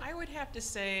 I would have to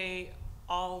say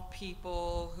all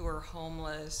people who are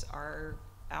homeless are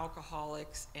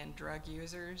alcoholics and drug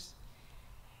users.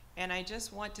 And I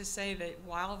just want to say that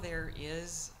while there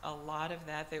is a lot of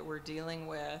that we're dealing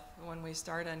with, when we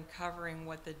start uncovering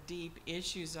what the deep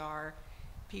issues are,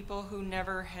 people who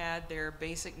never had their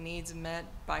basic needs met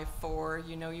by 4,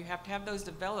 you have to have those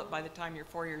developed by the time you're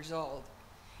 4 years old.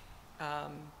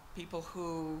 People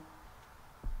who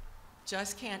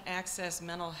just can't access the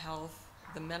mental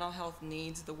health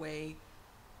needs the way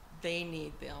they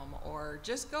need them, or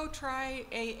just go try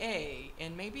AA,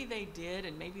 and maybe they did,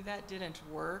 and maybe that didn't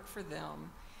work for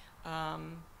them.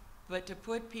 But to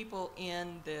put people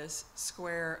in this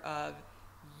square of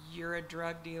you're a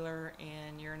drug dealer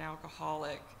and you're an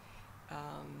alcoholic,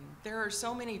 there are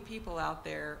so many people out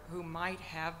there who might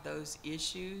have those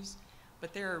issues,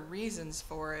 but there are reasons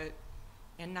for it,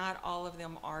 and not all of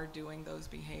them are doing those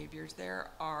behaviors.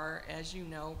 There are, as you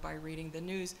know by reading the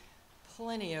news,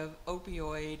 plenty of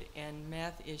opioid and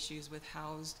meth issues with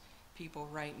housed people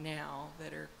right now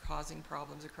that are causing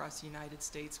problems across the United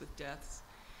States with deaths.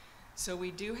 So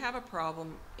we do have a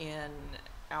problem in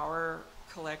our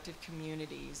collective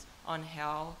communities on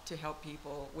how to help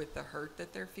people with the hurt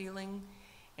that they're feeling.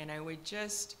 And I would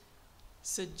just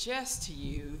suggest to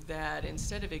you that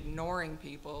instead of ignoring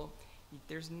people,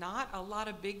 there's not a lot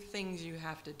of big things you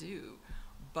have to do.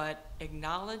 But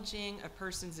acknowledging a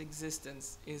person's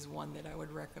existence is one that I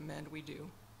would recommend we do.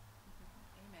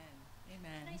 Amen.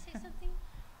 Amen. Can I say something?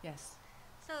 Yes.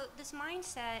 So this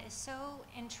mindset is so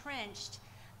entrenched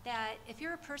that if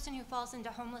you're a person who falls into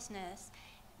homelessness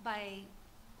by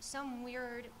some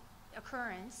weird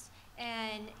occurrence,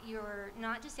 and you're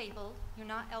not disabled, you're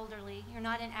not elderly, you're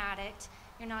not an addict,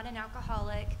 you're not an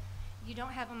alcoholic, you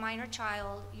don't have a minor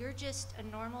child, you're just a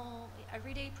normal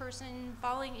everyday person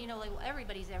falling, like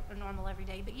everybody's a normal every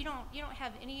day, but you don't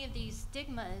have any of these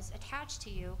stigmas attached to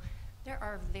you, there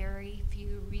are very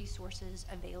few resources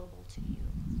available to you.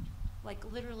 Like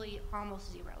literally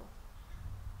almost zero.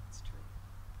 That's true.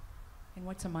 And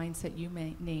what's a mindset you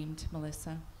named,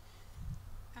 Melissa?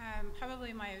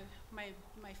 Probably my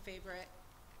favorite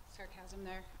sarcasm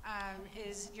there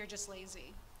is you're just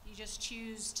lazy. You just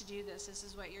choose to do this. This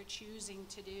is what you're choosing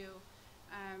to do.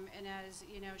 And as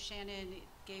Shannon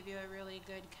gave you a really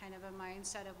good kind of a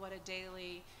mindset of what a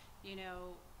daily,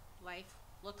 life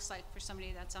looks like for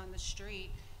somebody that's on the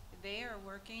street. They are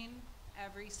working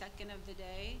every second of the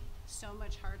day so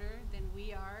much harder than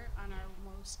we are on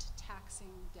our most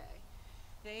taxing day.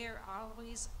 They are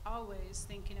always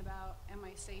thinking about, am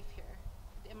I safe here?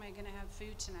 Am I gonna have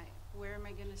food tonight? Where am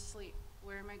I gonna sleep?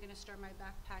 Where am I gonna store my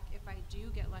backpack if I do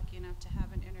get lucky enough to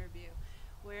have an interview?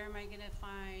 Where am I gonna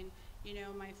find,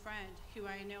 my friend who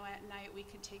I know at night we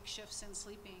can take shifts and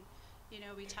sleeping?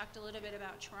 We talked a little bit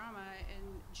about trauma, and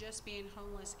just being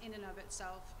homeless in and of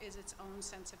itself is its own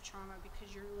sense of trauma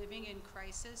because you're living in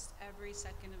crisis every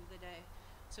second of the day.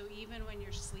 So even when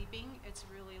you're sleeping, it's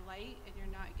really light and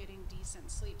you're not getting decent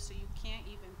sleep, so you can't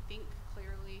even think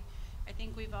clearly. I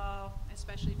think we've all,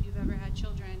 especially if you've ever had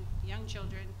children, young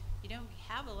children, you don't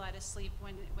have a lot of sleep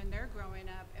when they're growing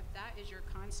up. If that is your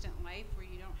constant life where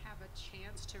you don't have a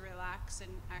chance to relax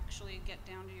and actually get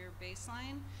down to your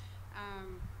baseline,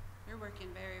 you're working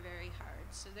very, very hard.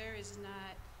 So there is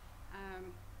not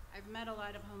I've met a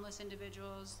lot of homeless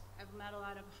individuals, I've met a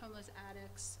lot of homeless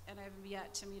addicts, and I've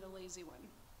yet to meet a lazy one.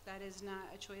 That is not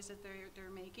a choice that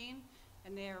they're making,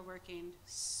 and they are working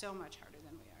so much harder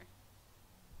than we are.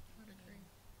 I would agree.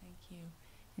 Thank you.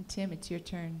 And Tim, it's your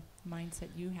turn. Mindset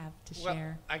you have to Well,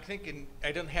 share. I think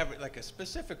I don't have like a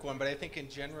specific one, but I think in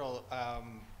general,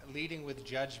 leading with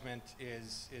judgment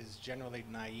is generally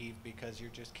naive, because you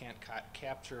just can't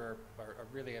capture or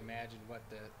really imagine what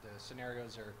the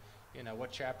scenarios are, you know,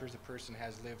 what chapters a person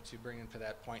has lived to bring them to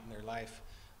that point in their life.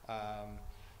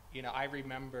 You know, I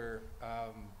remember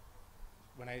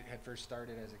when I had first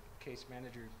started as a case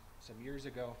manager some years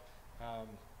ago,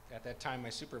 at that time my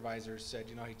supervisor said,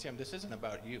 you know, hey Tim, this isn't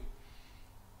about you.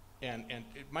 And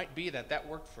it might be that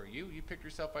worked for you. You picked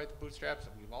yourself out the bootstraps,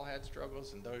 and we've all had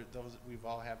struggles, and those we've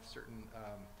all have certain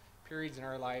periods in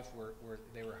our life where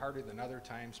they were harder than other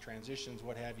times, transitions,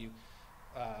 what have you.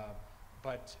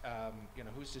 But you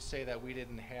know, who's to say that we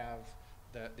didn't have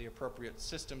the appropriate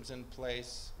systems in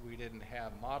place, we didn't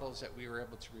have models that we were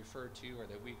able to refer to, or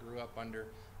that we grew up under,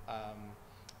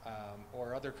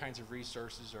 or other kinds of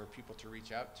resources or people to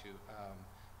reach out to.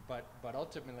 But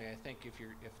ultimately, I think if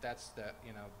that's the,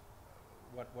 you know,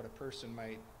 what a person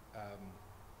might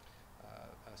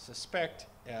suspect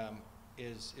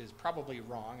is probably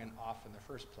wrong and off in the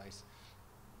first place.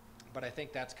 But I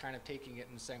think that's kind of taking it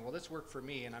and saying, well, this worked for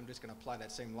me, and I'm just going to apply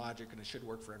that same logic, and it should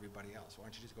work for everybody else. Why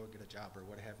don't you just go get a job or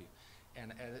what have you?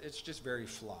 And it's just very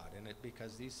flawed, and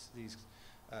because these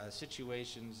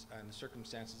situations and the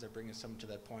circumstances that bring us some to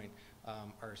that point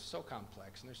are so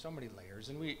complex, and there's so many layers.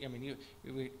 And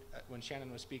when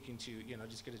Shannon was speaking to, you know,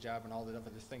 just get a job and all the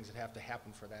other things that have to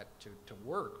happen for that to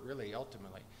work, really,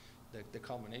 ultimately, the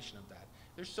culmination of that.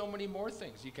 There's so many more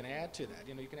things you can add to that.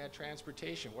 You know, you can add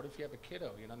transportation. What if you have a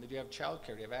kiddo? You know, do you have childcare?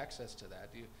 Do you have access to that?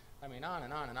 I mean, on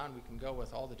and on and on we can go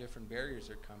with all the different barriers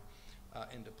that come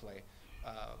into play.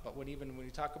 But when you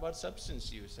talk about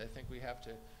substance use, I think we have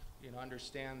to, you know,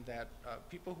 understand that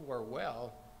people who are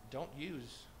well don't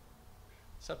use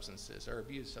substances or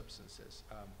abuse substances.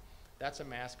 That's a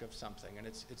mask of something, and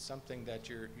it's something that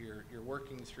you're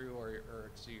working through, or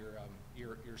it's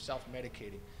you're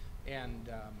self-medicating, and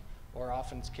or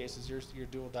often cases you're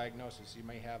dual diagnosis. You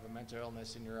may have a mental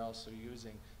illness and you're also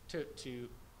using to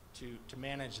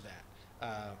manage that.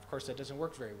 Of course, that doesn't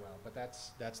work very well, but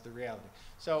that's the reality.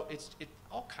 So it's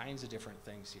all kinds of different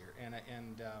things here,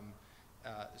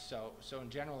 so in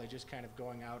generally, just kind of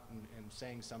going out and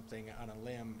saying something on a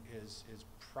limb is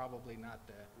probably not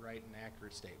the right and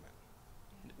accurate statement,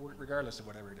 regardless of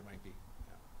whatever it might be.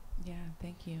 Yeah,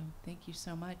 thank you. Thank you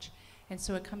so much. And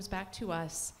so it comes back to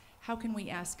us. How can we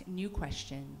ask new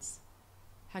questions?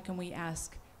 How can we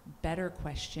ask better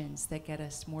questions that get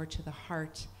us more to the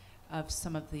heart of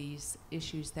some of these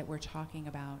issues that we're talking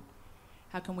about?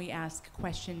 How can we ask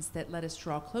questions that let us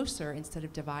draw closer instead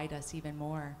of divide us even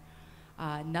more?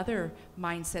 Another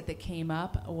mindset that came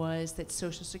up was that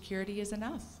Social Security is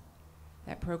enough.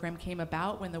 That program came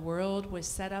about when the world was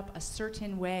set up a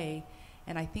certain way,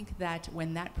 and I think that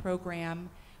when that program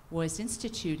was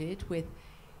instituted with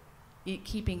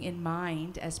keeping in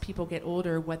mind, as people get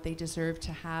older, what they deserve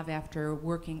to have after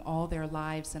working all their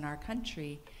lives in our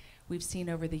country, we've seen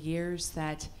over the years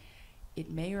that it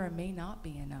may or may not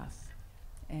be enough.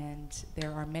 And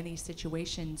there are many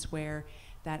situations where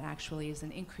that actually is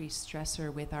an increased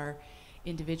stressor with our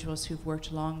individuals who've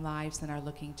worked long lives and are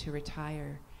looking to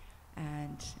retire.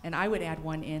 And I would add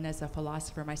one in as a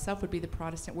philosopher myself would be the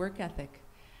Protestant work ethic.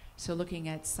 So looking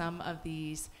at some of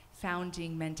these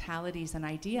founding mentalities and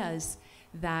ideas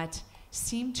that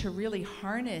seem to really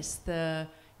harness the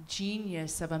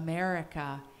genius of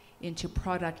America into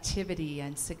productivity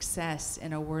and success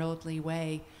in a worldly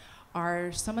way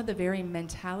are some of the very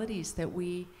mentalities that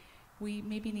we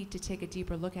maybe need to take a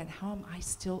deeper look at. How am I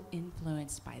still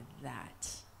influenced by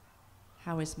that?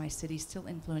 How is my city still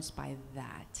influenced by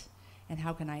that? And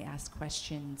how can I ask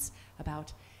questions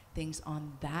about things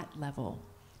on that level?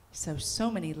 So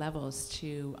many levels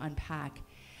to unpack.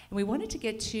 And we wanted to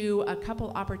get to a couple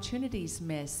opportunities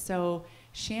missed. So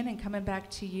Shannon, coming back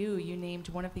to you, you named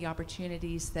one of the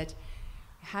opportunities that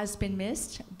has been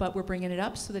missed, but we're bringing it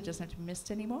up so that it doesn't have to be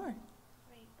missed anymore.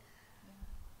 Right.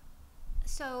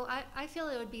 So I feel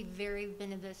it would be very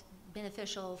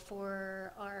beneficial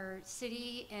for our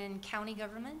city and county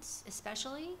governments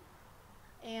especially,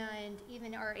 and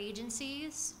even our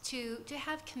agencies to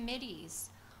have committees,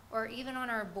 or even on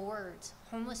our boards,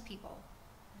 homeless people.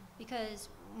 Because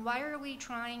why are we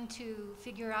trying to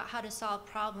figure out how to solve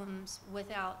problems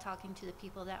without talking to the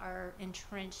people that are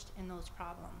entrenched in those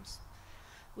problems?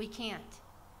 We can't.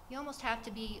 You almost have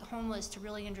to be homeless to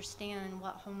really understand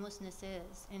what homelessness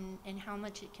is and how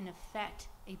much it can affect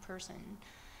a person.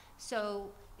 So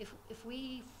if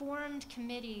we formed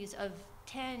committees of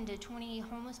 10 to 20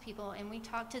 homeless people and we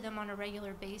talked to them on a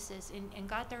regular basis and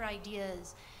got their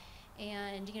ideas,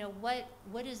 and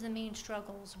what is the main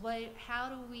struggles, how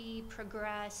do we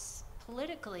progress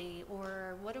politically,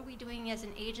 or what are we doing as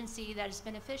an agency that is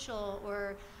beneficial,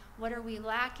 or what are we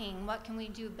lacking, what can we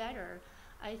do better,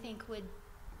 I think would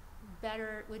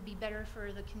be better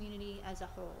for the community as a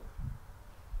whole.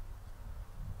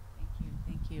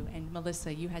 Thank you. And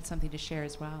Melissa, you had something to share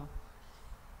as well.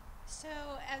 So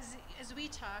as we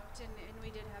talked, and we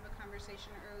did have a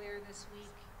conversation earlier this week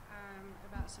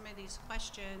about some of these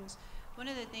questions, one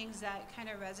of the things that kind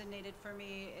of resonated for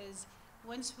me is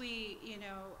once we,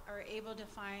 are able to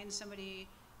find somebody,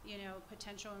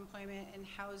 potential employment and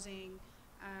housing,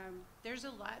 there's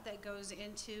a lot that goes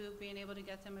into being able to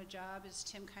get them a job. As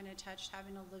Tim kind of touched,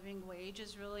 having a living wage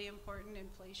is really important.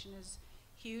 Inflation is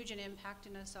huge and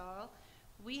impacting us all.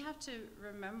 We have to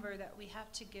remember that we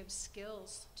have to give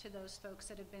skills to those folks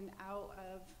that have been out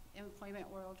of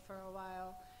employment world for a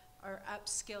while, or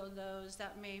upskill those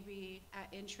that may be at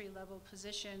entry-level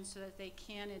positions so that they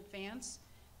can advance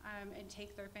and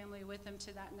take their family with them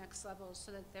to that next level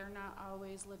so that they're not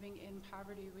always living in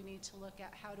poverty. We need to look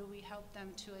at how do we help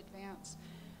them to advance.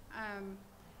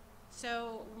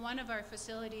 So one of our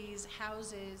facilities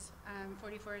houses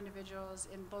 44 individuals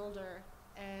in Boulder,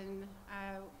 and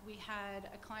we had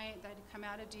a client that had come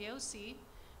out of DOC.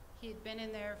 He had been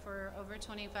in there for over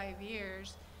 25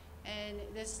 years, and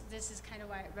this is kind of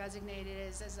why it resonated.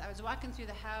 Is as I was walking through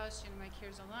the house, like,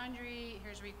 here's the laundry,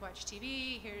 here's where you can watch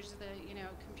TV, here's the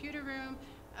computer room.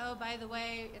 Oh, by the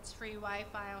way, it's free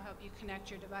Wi-Fi. I'll help you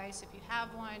connect your device if you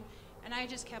have one. And I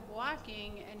just kept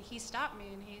walking, and he stopped me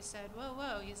and he said,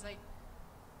 "Whoa!" He's like,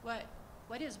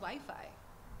 "What is Wi-Fi?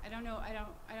 I don't know. I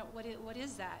don't. What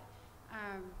is that?"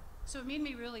 So it made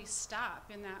me really stop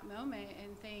in that moment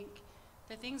and think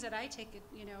the things that I take,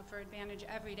 for advantage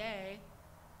every day.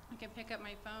 I can pick up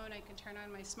my phone, I can turn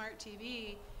on my smart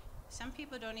TV. Some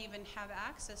people don't even have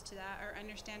access to that or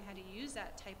understand how to use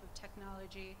that type of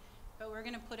technology, but we're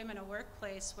gonna put them in a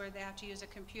workplace where they have to use a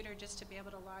computer just to be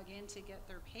able to log in to get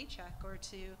their paycheck, or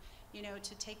to,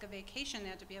 to take a vacation. They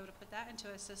have to be able to put that into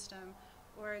a system,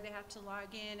 or they have to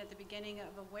log in at the beginning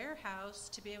of a warehouse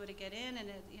to be able to get in, and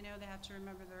they have to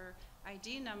remember their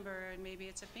ID number, and maybe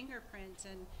it's a fingerprint.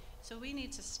 And so we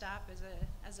need to stop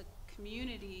as a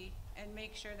community and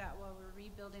make sure that while we're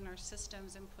rebuilding our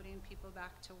systems and putting people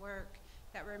back to work,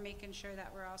 that we're making sure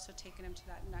that we're also taking them to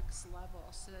that next level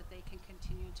so that they can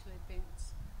continue to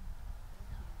advance.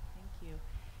 Thank you.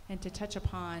 And to touch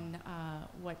upon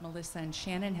what Melissa and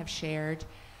Shannon have shared,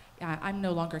 I'm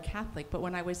no longer Catholic, but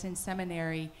when I was in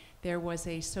seminary, there was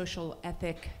a social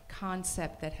ethic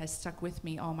concept that has stuck with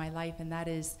me all my life, and that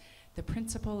is the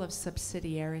principle of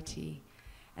subsidiarity.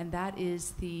 And that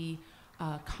is the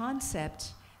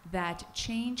concept that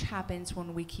change happens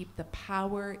when we keep the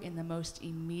power in the most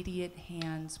immediate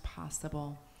hands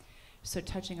possible. So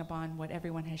touching upon what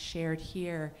everyone has shared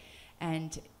here,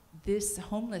 and this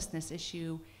homelessness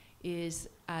issue is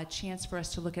a chance for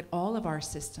us to look at all of our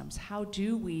systems. How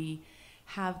do we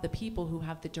have the people who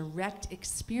have the direct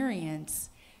experience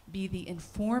be the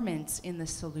informants in the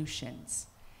solutions?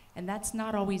 And that's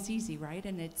not always easy, right?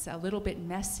 And it's a little bit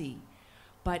messy,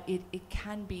 but it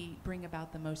can bring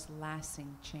about the most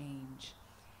lasting change.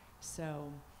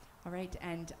 So, all right,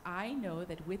 and I know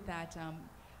that with that,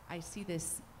 I see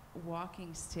this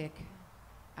walking stick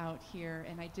out here,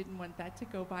 and I didn't want that to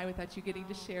go by without you getting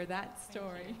to share that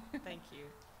story. Thank you.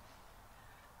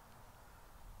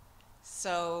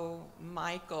 So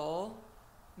Michael,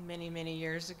 many, many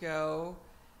years ago,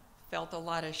 felt a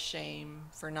lot of shame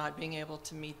for not being able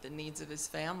to meet the needs of his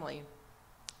family.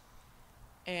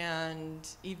 And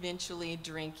eventually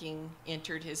drinking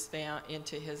entered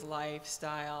into his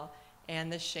lifestyle,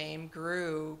 and the shame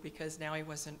grew because now he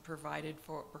wasn't providing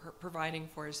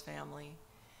for his family.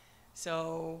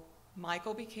 So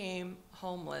Michael became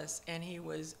homeless, and he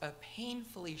was a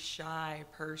painfully shy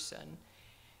person.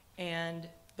 And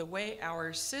the way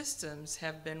our systems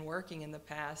have been working in the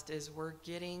past is we're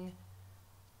getting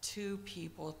to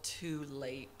people too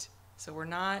late. So we're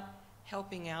not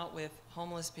helping out with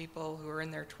homeless people who are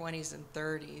in their 20s and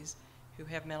 30s who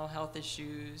have mental health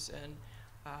issues, and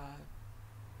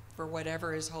for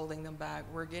whatever is holding them back.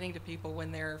 We're getting to people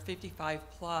when they're 55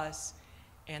 plus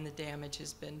and the damage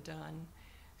has been done.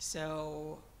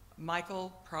 So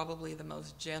Michael, probably the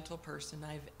most gentle person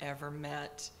I've ever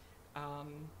met,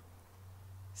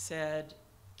 said,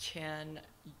 "Can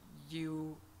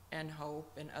you and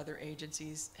Hope and other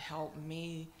agencies helped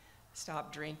me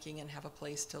stop drinking and have a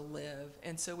place to live.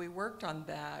 And so we worked on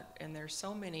that, and there's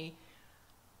so many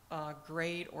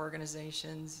great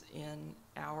organizations in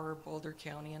our Boulder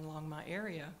County and Longmont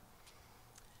area.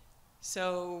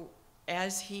 So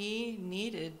as he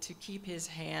needed to keep his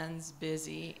hands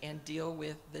busy and deal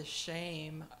with the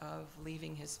shame of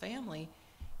leaving his family,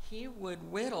 he would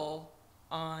whittle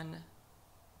on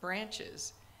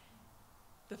branches.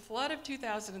 The flood of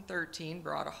 2013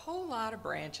 brought a whole lot of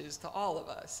branches to all of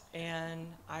us, and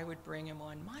I would bring him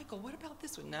one. Michael, what about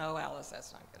this one? No, Alice,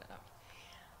 that's not good enough.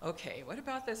 Okay, what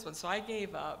about this one? So I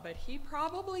gave up, but he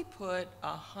probably put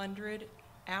 100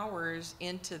 hours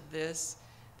into this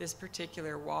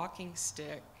particular walking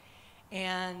stick,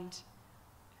 and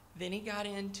then he got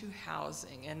into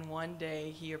housing, and one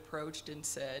day he approached and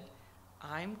said,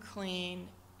 I'm clean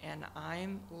and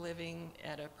I'm living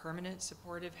at a permanent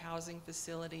supportive housing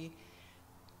facility.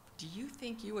 Do you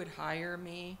think you would hire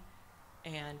me?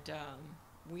 And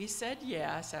we said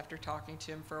yes after talking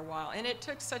to him for a while. And it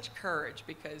took such courage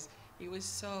because he was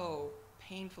so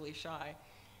painfully shy.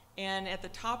 And at the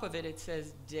top of it, it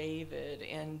says David.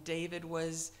 And David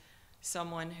was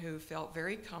someone who felt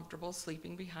very comfortable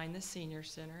sleeping behind the senior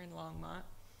center in Longmont.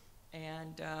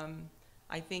 And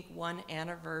I think one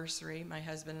anniversary, my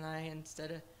husband and I,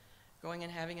 instead of going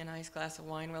and having a nice glass of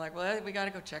wine, we're like, well, we got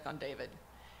to go check on David.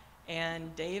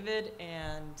 And David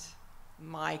and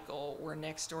Michael were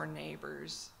next door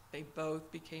neighbors. They both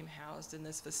became housed in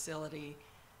this facility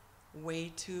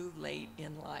way too late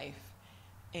in life.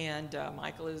 And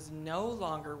Michael is no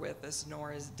longer with us,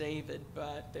 nor is David,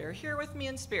 but they're here with me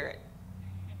in spirit.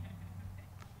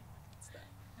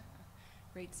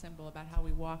 Great symbol about how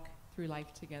we walk through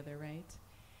life together, right?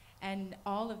 And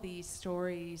all of these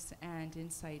stories and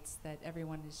insights that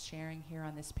everyone is sharing here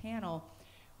on this panel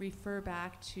refer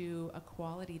back to a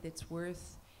quality that's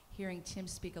worth hearing Tim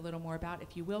speak a little more about,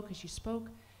 if you will, because you spoke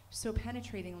so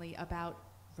penetratingly about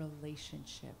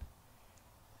relationship,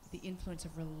 the influence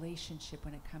of relationship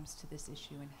when it comes to this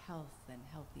issue and health and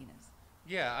healthiness.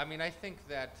 Yeah, I mean, I think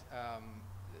that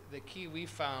the key we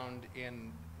found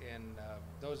in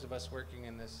those of us working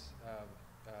in this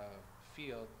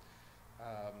field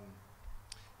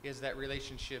is that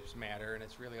relationships matter, and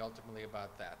it's really ultimately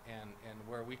about that. And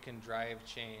where we can drive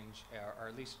change, or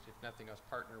at least, if nothing else,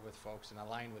 partner with folks and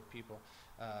align with people,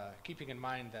 keeping in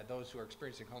mind that those who are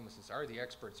experiencing homelessness are the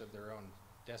experts of their own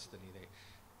destiny. They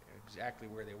exactly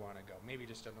where they want to go. Maybe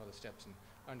just don't know the steps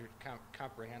and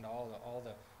comprehend all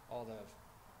the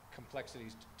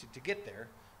complexities to get there.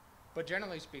 But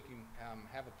generally speaking,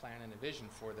 have a plan and a vision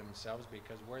for themselves,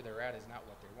 because where they're at is not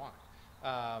what they want.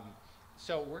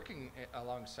 So working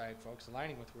alongside folks,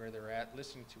 aligning with where they're at,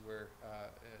 listening to where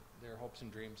their hopes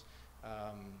and dreams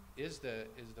is the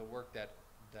work that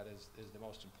is the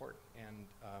most important, and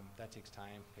that takes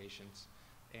time, patience,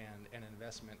 and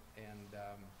investment,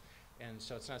 and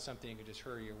so it's not something you can just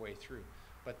hurry your way through.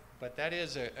 But that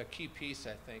is a key piece,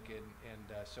 I think,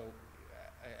 and so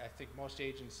I think most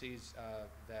agencies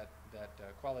that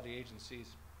quality agencies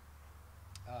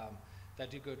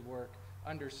that do good work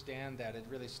understand that it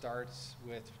really starts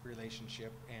with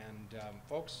relationship, and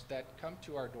folks that come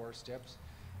to our doorsteps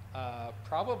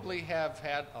probably have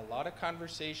had a lot of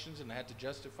conversations and had to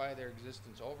justify their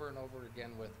existence over and over again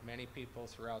with many people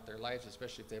throughout their lives,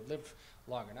 especially if they've lived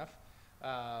long enough,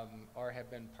 or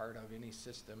have been part of any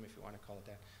system, if you want to call it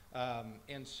that.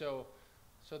 And so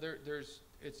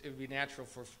it would be natural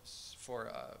for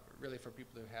really for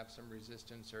people to have some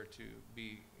resistance or to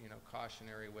be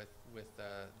cautionary with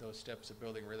those steps of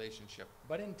building relationship.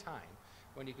 But in time,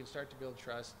 when you can start to build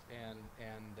trust and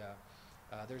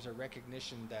there's a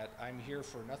recognition that I'm here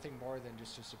for nothing more than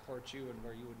just to support you and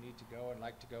where you would need to go and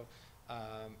like to go,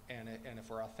 and if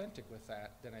we're authentic with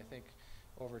that, then I think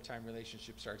over time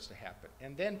relationship starts to happen,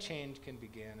 and then change can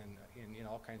begin in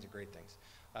all kinds of great things.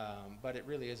 But it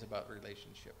really is about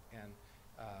relationship, and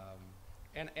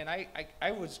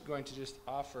I was going to just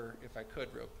offer, if I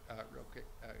could, real quick,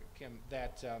 Kim,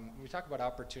 that when we talk about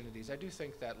opportunities, I do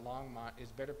think that Longmont is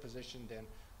better positioned than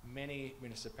many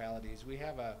municipalities. We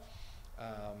have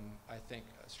I think,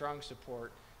 a strong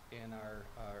support in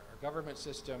our government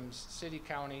systems, city,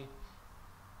 county.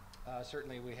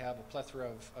 Certainly, we have a plethora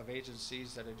of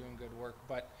agencies that are doing good work,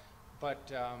 but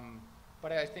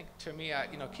I think, to me,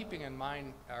 keeping in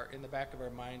mind, in the back of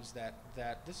our minds,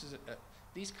 that this is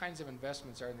these kinds of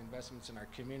investments are the investments in our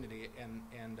community,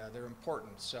 and they're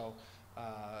important. So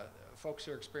folks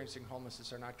who are experiencing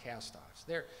homelessness are not cast-offs.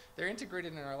 They're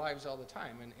integrated in our lives all the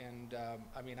time, and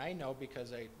I mean, I know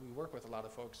because we work with a lot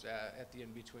of folks at the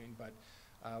in-between, but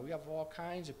We have all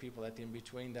kinds of people at the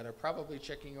in-between that are probably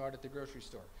checking you out at the grocery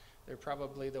store. They're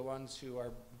probably the ones who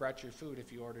brought your food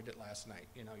if you ordered it last night.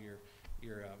 You know,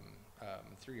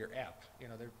 through your app. You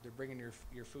know, they're bringing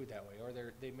your food that way,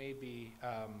 or they may be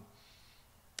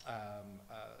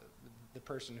the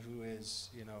person who is,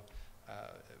 you know,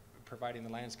 providing the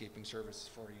landscaping service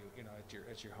for you, you know,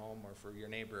 at your home or for your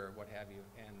neighbor or what have you.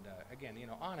 And again, you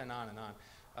know, on and on and on.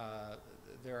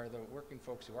 There are the working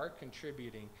folks who are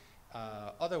contributing,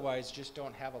 otherwise just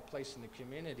don't have a place in the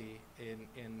community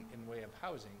in way of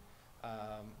housing.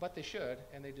 But they should,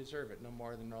 and they deserve it, no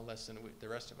more than no less than the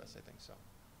rest of us, I think so.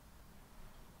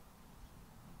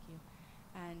 Thank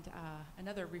you. And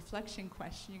another reflection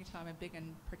question, you can tell I'm big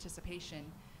on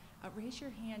participation. Raise your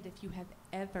hand if you have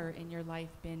ever in your life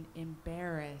been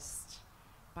embarrassed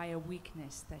by a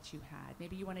weakness that you had.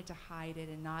 Maybe you wanted to hide it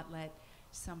and not let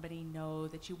somebody know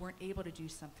that you weren't able to do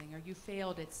something, or you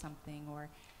failed at something, or,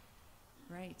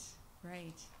 right.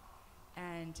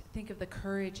 And think of the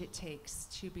courage it takes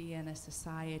to be in a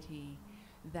society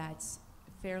that's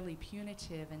fairly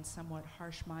punitive and somewhat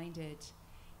harsh-minded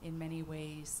in many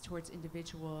ways towards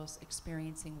individuals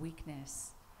experiencing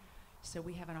weakness. So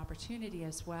we have an opportunity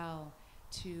as well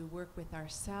to work with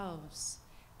ourselves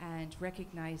and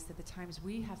recognize that the times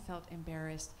we have felt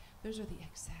embarrassed, those are the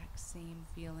exact same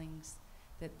feelings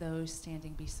that those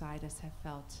standing beside us have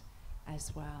felt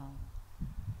as well.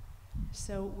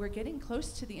 So we're getting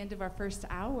close to the end of our first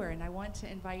hour, and I want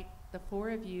to invite the four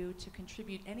of you to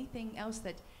contribute anything else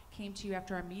that came to you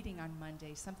after our meeting on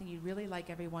Monday, something you'd really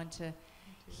like everyone to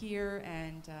hear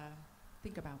and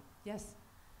think about. Yes?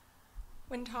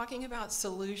 When talking about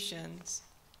solutions,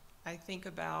 I think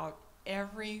about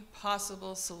every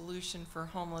possible solution for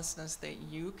homelessness that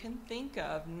you can think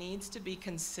of needs to be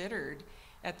considered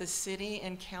at the city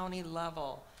and county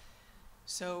level.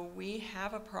 So we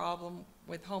have a problem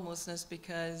with homelessness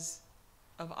because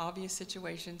of obvious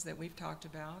situations that we've talked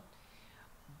about,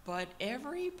 but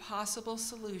every possible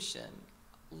solution,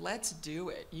 let's do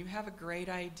it. You have a great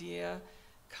idea,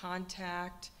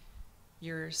 contact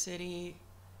your city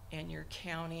and your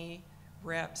county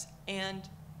reps, and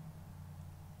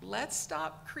let's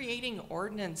stop creating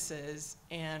ordinances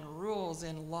and rules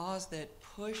and laws that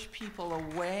push people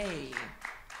away.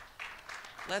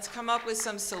 Let's come up with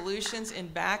some solutions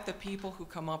and back the people who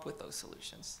come up with those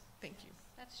solutions. Thank you.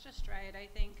 That's just right. I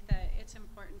think that it's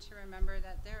important to remember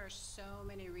that there are so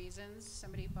many reasons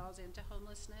somebody falls into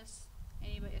homelessness.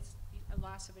 Anybody, it's a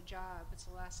loss of a job, it's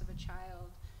a loss of a child,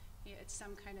 it's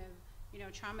some kind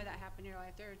of trauma that happened in your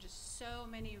life. There are just so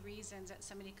many reasons that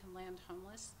somebody can land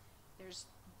homeless. There's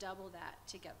double that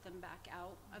to get them back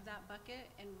out of that bucket,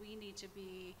 and we need to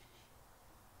be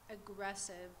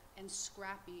aggressive and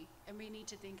scrappy, and we need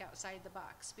to think outside the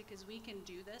box, because we can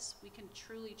do this. We can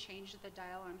truly change the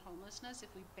dial on homelessness if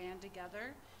we band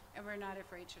together and we're not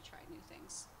afraid to try new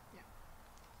things. Yeah.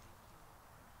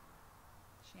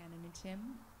 Shannon and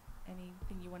Tim,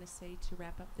 anything you want to say to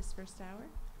wrap up this first hour?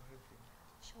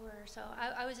 Sure. So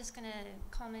I was just going to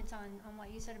comment on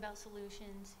what you said about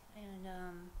solutions, and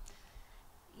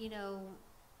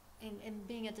and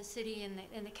being at the city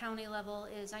and the county level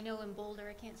is, I know in Boulder,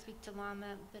 I can't speak to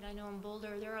Longmont, but I know in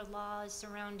Boulder there are laws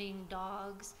surrounding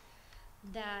dogs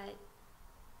that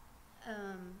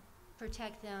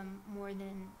protect them more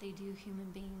than they do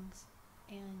human beings,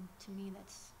 and to me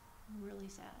that's really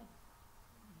sad.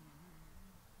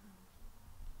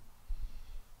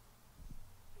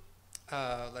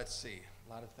 Let's see,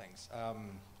 a lot of things.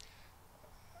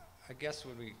 I guess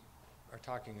when we are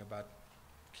talking about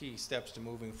key steps to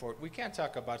moving forward, we can't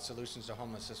talk about solutions to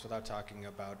homelessness without talking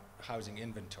about housing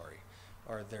inventory,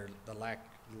 or the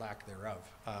lack thereof.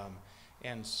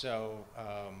 And so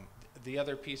the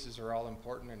other pieces are all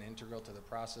important and integral to the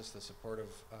process, the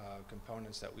supportive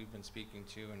components that we've been speaking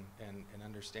to and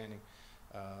understanding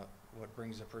what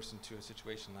brings a person to a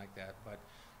situation like that.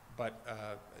 But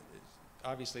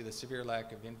obviously the severe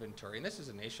lack of inventory, and this is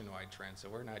a nationwide trend, so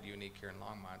we're not unique here in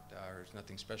Longmont. There's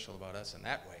nothing special about us in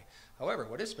that way. However,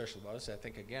 what is special about us, I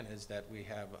think, again, is that we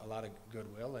have a lot of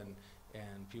goodwill and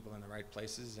people in the right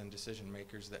places and decision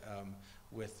makers that,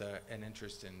 with an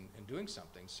interest in doing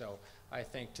something. So I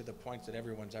think, to the point that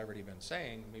everyone's already been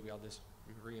saying, maybe I'll just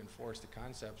reinforce the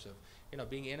concepts of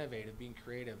being innovative, being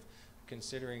creative,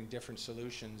 considering different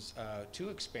solutions to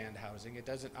expand housing. It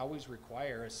doesn't always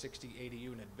require a 60, 80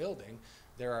 unit building.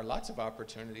 There are lots of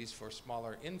opportunities for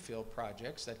smaller infill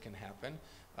projects that can happen,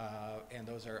 and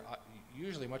those are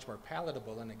usually much more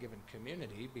palatable in a given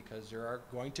community, because there are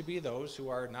going to be those who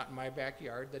are not in my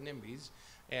backyard, the NIMBYs,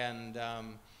 and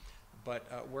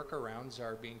but workarounds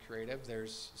are being creative.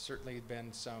 There's certainly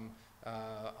been some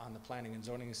on the Planning and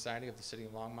Zoning Society of the City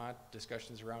of Longmont,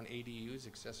 discussions around ADUs,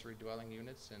 accessory dwelling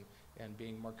units, and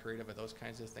being more creative with those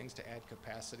kinds of things to add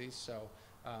capacity. So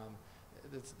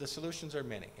the solutions are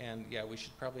many, and yeah, we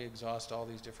should probably exhaust all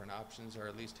these different options, or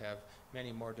at least have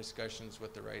many more discussions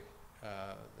with the right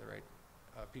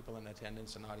people in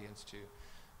attendance and audience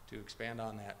to expand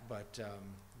on that.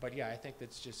 But yeah, I think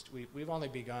that's just, we've only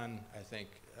begun, I think,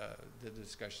 the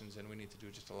discussions, and we need to do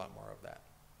just a lot more of that.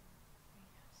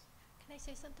 Can I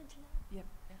say something to that? Yep.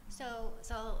 So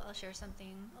I'll share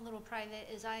something a little private.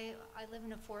 Is I live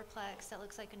in a fourplex that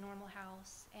looks like a normal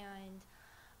house, and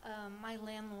my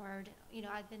landlord, you know,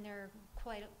 I've been there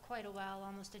quite a while,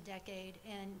 almost a decade,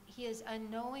 and he has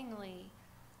unknowingly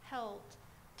helped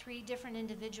 3 different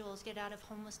individuals get out of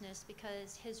homelessness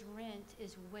because his rent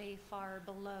is way far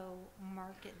below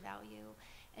market value,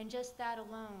 and just that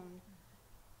alone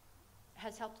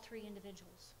has helped 3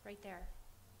 individuals right there.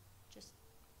 Just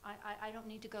I don't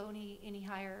need to go any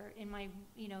higher in my,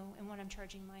 you know, in what I'm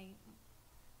charging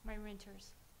my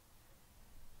renters.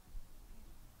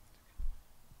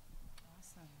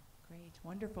 Awesome. Great.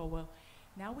 Wonderful. Well,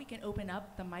 now we can open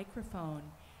up the microphone.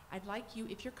 I'd like you,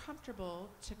 if you're comfortable,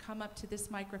 to come up to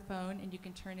this microphone, and you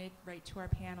can turn it right to our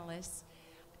panelists,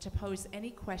 to pose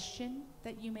any question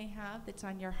that you may have that's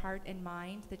on your heart and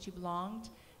mind that you've longed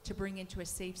to bring into a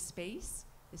safe space.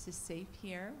 This is safe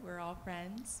here. We're all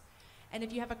friends. And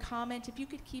if you have a comment, if you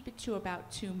could keep it to about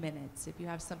 2 minutes, if you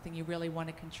have something you really want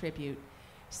to contribute.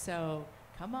 So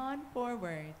come on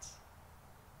forward.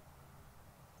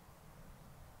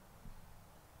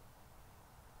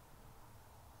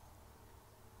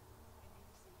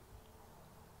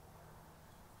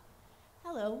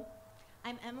 Hello,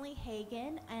 I'm Emily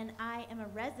Hagan, and I am a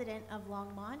resident of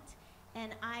Longmont,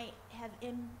 and I have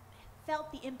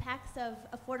felt the impacts of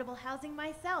affordable housing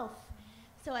myself.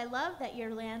 So I love that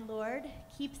your landlord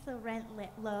keeps the rent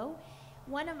low.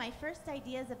 One of my first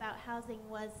ideas about housing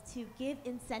was to give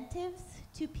incentives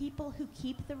to people who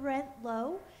keep the rent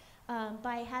low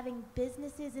by having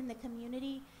businesses in the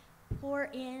community pour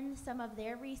in some of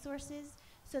their resources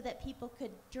so that people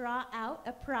could draw out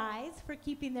a prize for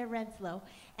keeping their rents low.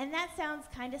 And that sounds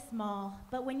kind of small,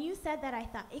 but when you said that, I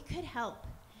thought it could help.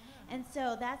 And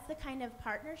so that's the kind of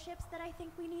partnerships that I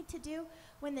think we need to do.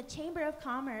 When the Chamber of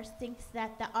Commerce thinks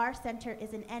that the R Center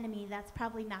is an enemy, that's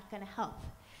probably not going to help.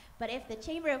 But if the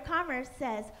Chamber of Commerce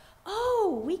says,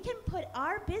 oh, we can put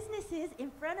our businesses in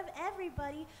front of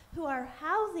everybody who are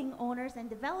housing owners and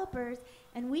developers,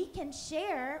 and we can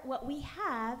share what we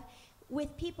have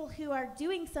with people who are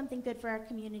doing something good for our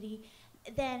community,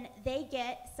 then they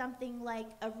get something like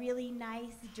a really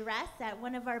nice dress at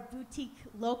one of our boutique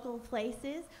local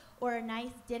places, or a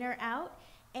nice dinner out,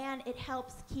 and it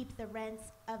helps keep the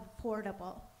rents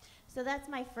affordable. So that's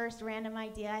my first random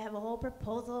idea. I have a whole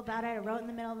proposal about it. I wrote in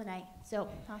the middle of the night, so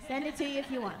I'll send it to you if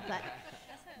you want. But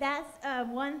that's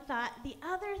one thought. The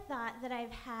other thought that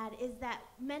I've had is that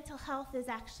mental health is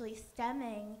actually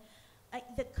stemming.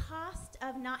 The cost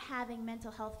of not having mental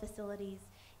health facilities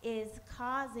is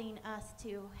causing us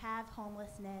to have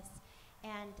homelessness.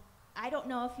 And I don't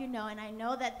know if you know, and I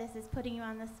know that this is putting you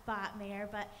on the spot, Mayor,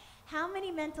 but how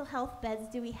many mental health beds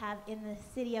do we have in the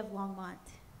city of Longmont?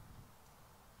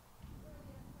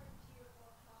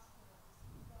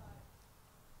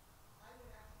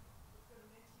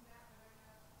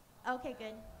 Okay,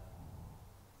 good.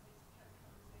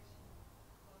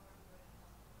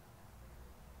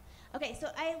 Okay, so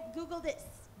I Googled it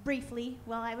briefly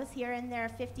while I was here, and there are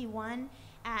 51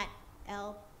 at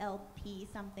LLP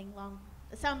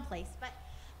someplace, but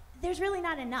there's really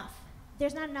not enough.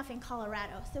 There's not enough in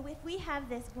Colorado. So if we have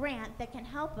this grant that can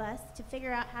help us to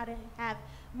figure out how to have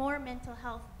more mental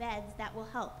health beds, that will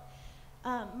help.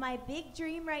 My big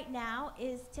dream right now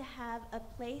is to have a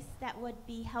place that would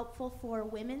be helpful for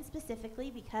women specifically,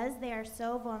 because they are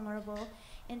so vulnerable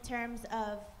in terms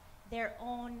of their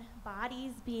own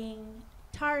bodies being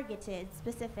targeted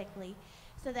specifically,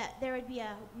 so that there would be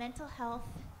a mental health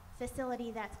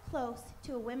facility that's close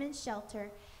to a women's shelter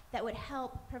that would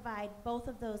help provide both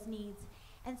of those needs.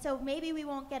 And so maybe we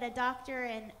won't get a doctor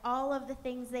and all of the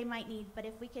things they might need, but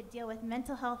if we could deal with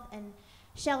mental health and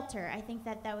shelter, I think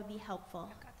that that would be helpful.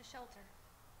 I've got the shelter.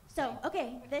 So,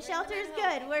 okay, the shelter is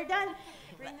good. We're done.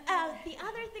 The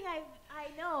other thing I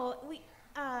know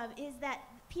is that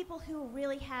people who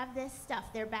really have this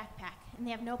stuff, their backpack, and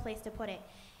they have no place to put it,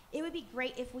 it would be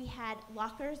great if we had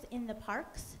lockers in the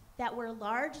parks that were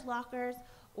large lockers,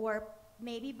 or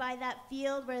maybe by that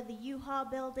field where the U-Haul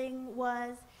building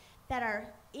was, that are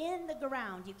in the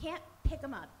ground. You can't pick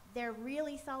them up. They're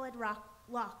really solid rock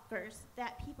lockers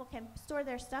that people can store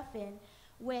their stuff in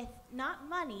with not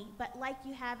money, but like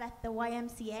you have at the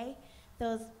YMCA,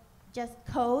 those just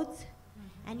codes,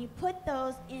 and you put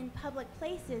those in public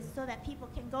places so that people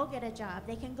can go get a job.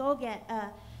 They can go get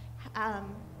a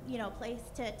place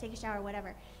to take a shower or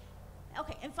whatever.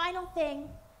 Okay, and final thing,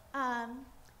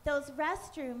 those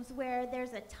restrooms where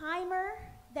there's a timer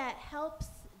that helps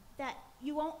that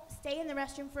you won't stay in the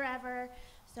restroom forever,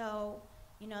 so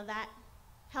that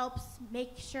helps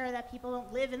make sure that people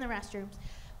don't live in the restrooms.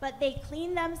 But they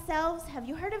clean themselves. Have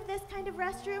you heard of this kind of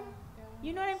restroom?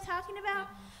 You know what I'm talking about?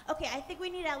 Okay, I think we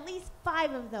need at least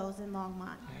 5 of those in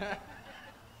Longmont.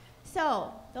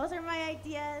 So those are my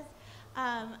ideas.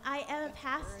 I am a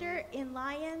pastor in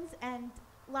Lyons and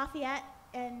Lafayette,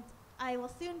 and I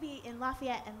will soon be in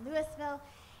Lafayette and Louisville.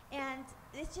 And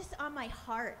it's just on my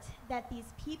heart that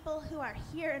these people who are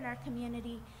here in our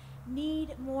community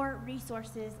need more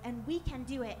resources, and we can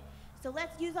do it. So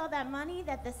let's use all that money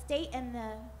that the state and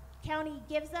the county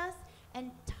gives us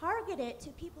and target it to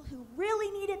people who really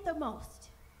need it the most.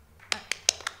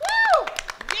 Woo!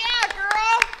 Yeah,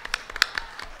 girl!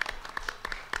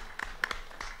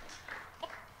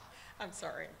 I'm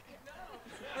sorry.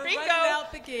 We're Bingo! running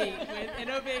out the gate with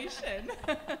innovation.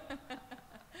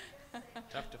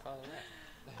 Tough to follow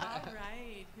that. All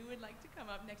right. Who would like to come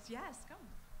up next? Yes, come.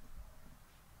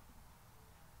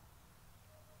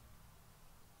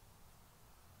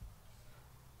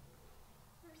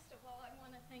 First of all, I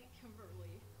want to thank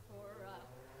Kimberly for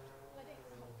letting.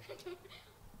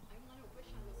 I want to wish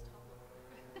I was taller.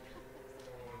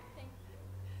 Thank you.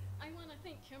 I want to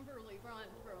thank Kimberly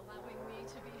Run for allowing me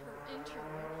to be her intern.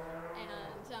 And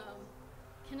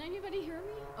can anybody hear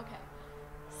me? Okay.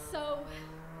 So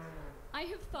I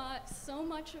have thought so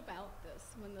much about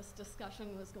this when this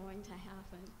discussion was going to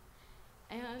happen.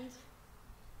 And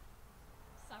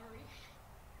sorry.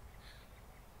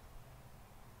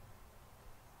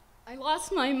 I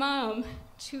lost my mom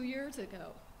 2 years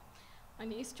ago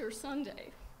on Easter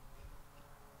Sunday.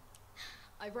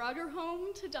 I brought her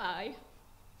home to die,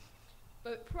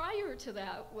 but prior to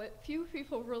that, what few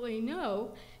people really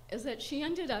know is that she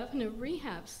ended up in a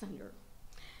rehab center.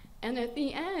 And at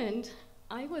the end,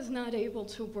 I was not able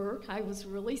to work. I was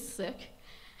really sick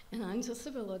and on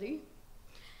disability.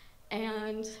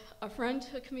 And a friend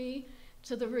took me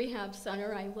to the rehab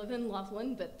center. I live in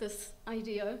Loveland, but this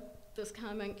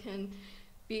comment can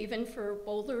be even for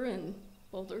Boulder and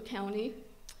Boulder County.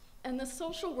 And the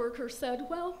social worker said,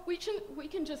 well, we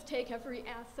can just take every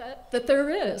asset that there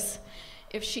is.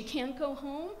 If she can't go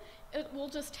home, we'll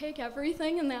just take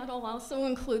everything, and that'll also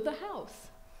include the house.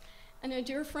 And a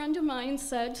dear friend of mine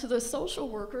said to the social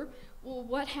worker, well,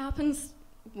 what happens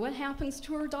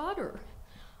to her daughter?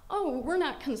 Oh, we're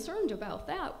not concerned about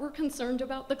that. We're concerned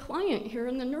about the client here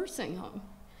in the nursing home.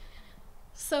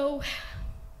 So,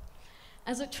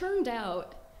 as it turned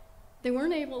out, they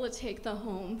weren't able to take the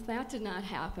home. That did not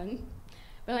happen.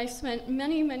 But I spent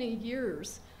many, many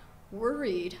years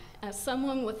worried as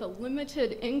someone with a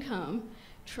limited income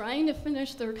trying to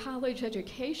finish their college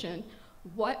education,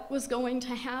 what was going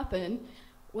to happen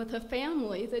with a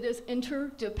family that is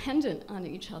interdependent on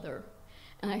each other.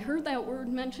 And I heard that word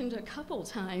mentioned a couple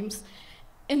times,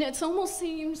 and it almost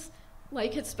seems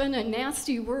like it's been a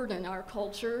nasty word in our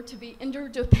culture to be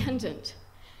interdependent.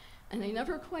 And they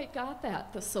never quite got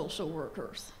that, the social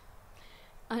workers.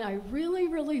 And I really,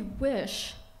 really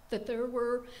wish that there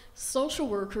were social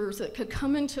workers that could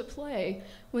come into play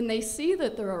when they see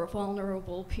that there are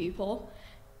vulnerable people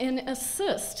and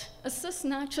assist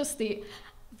not just the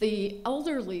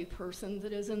elderly person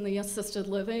that is in the assisted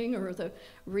living or the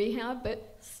rehab,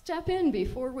 but step in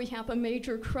before we have a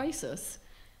major crisis.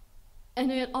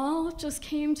 And it all just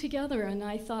came together, and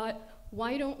I thought,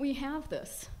 why don't we have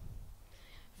this?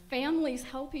 Families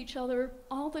help each other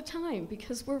all the time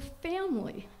because we're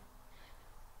family.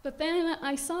 But then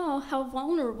I saw how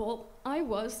vulnerable I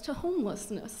was to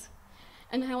homelessness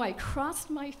and how I crossed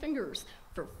my fingers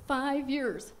for 5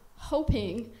 years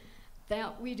hoping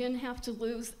that we didn't have to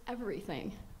lose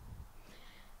everything.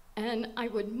 And I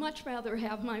would much rather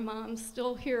have my mom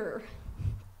still here.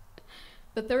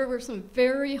 But there were some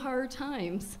very hard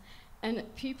times, and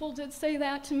people did say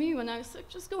that to me when I was sick,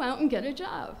 just go out and get a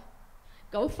job.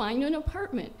 Go find an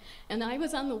apartment. And I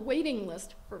was on the waiting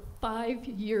list for 5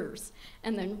 years.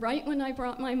 And then right when I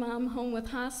brought my mom home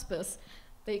with hospice,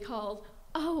 they called,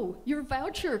 oh, your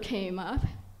voucher came up.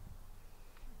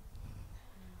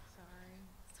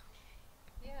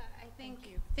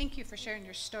 Thank you for sharing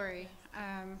your story,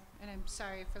 and I'm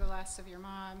sorry for the loss of your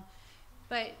mom.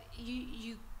 But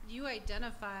you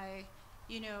identify,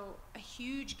 a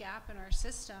huge gap in our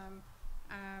system,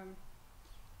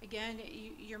 again,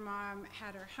 your mom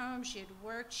had her home, she had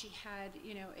worked, she had,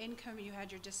 you know, income, you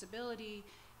had your disability,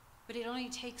 but it only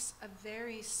takes a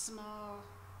very small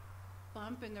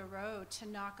bump in the road to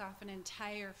knock off an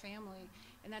entire family,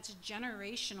 and that's a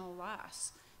generational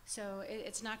loss. So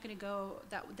it's not going to go,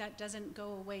 that doesn't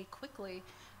go away quickly,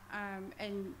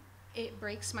 and it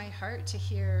breaks my heart to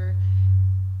hear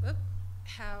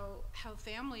how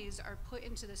families are put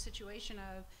into the situation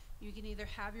of, you can either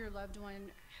have your loved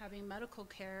one having medical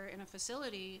care in a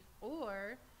facility,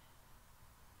 or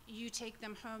you take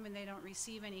them home and they don't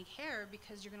receive any care,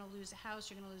 because you're going to lose a house,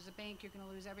 you're going to lose a bank, you're going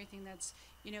to lose everything that's,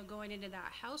 you know, going into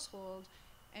that household.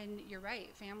 And you're right,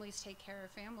 families take care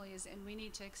of families, and we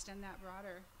need to extend that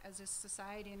broader. As a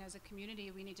society and as a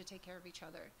community, we need to take care of each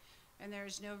other. And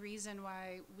there's no reason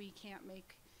why we can't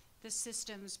make the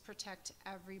systems protect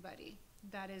everybody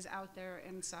that is out there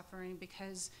and suffering,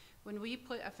 because when we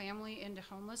put a family into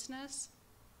homelessness,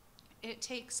 it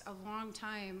takes a long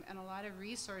time and a lot of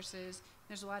resources.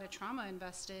 There's a lot of trauma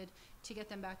invested to get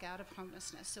them back out of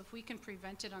homelessness. So if we can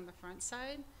prevent it on the front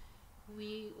side,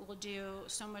 we will do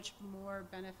so much more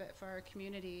benefit for our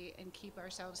community and keep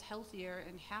ourselves healthier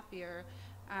and happier.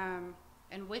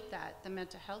 And with that, the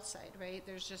mental health side, right?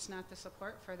 There's just not the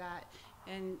support for that.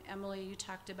 And Emily, you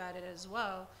talked about it as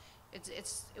well.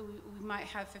 We might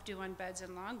have 51 beds in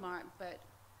Longmont, but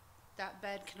that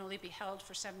bed can only be held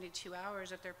for 72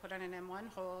 hours if they're put on an M1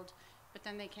 hold, but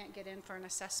then they can't get in for an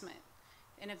assessment.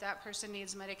 And if that person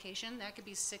needs medication, that could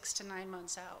be 6 to 9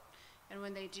 months out. And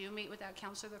when they do meet with that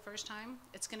counselor the first time,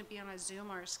 it's going to be on a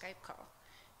Zoom or a Skype call.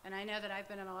 And I know that I've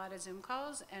been on a lot of Zoom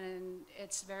calls, and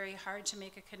it's very hard to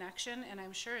make a connection, and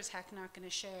I'm sure as heck not going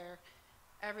to share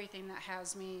everything that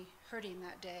has me hurting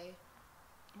that day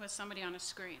with somebody on a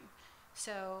screen.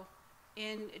 So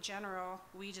in general,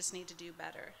 we just need to do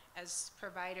better. As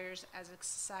providers, as a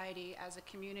society, as a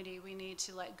community, we need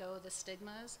to let go of the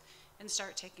stigmas and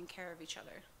start taking care of each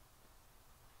other.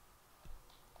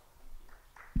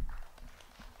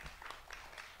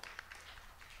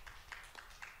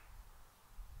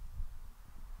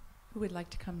 Who would like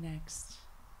to come next?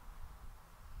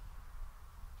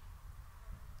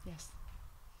 Yes.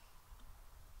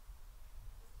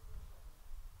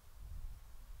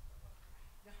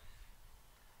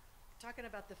 Talking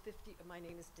about the 50, my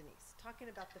name is Denise. Talking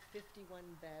about the 51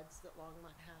 beds that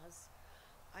Longmont has,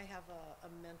 I have a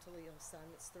mentally ill son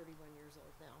that's 31 years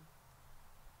old now.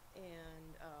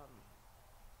 And,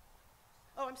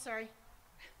 oh, I'm sorry.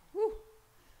 Woo.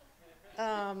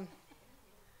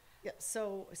 Yeah,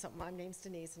 so my name's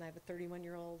Denise, and I have a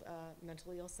 31-year-old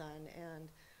mentally ill son, and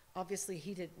obviously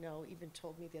he didn't know, even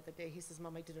told me the other day, he says,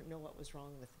 Mom, I didn't know what was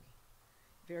wrong with me.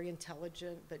 Very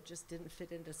intelligent, but just didn't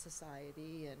fit into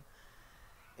society, and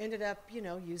ended up, you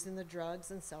know, using the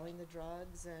drugs and selling the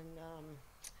drugs. And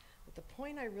but the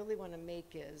point I really want to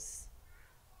make is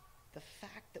the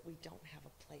fact that we don't have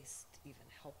a place to even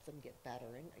help them get better,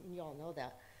 and you all know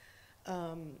that.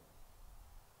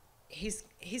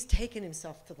 He's taken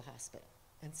himself to the hospital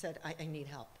and said, I need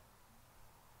help.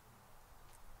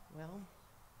 Well,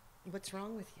 what's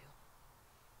wrong with you?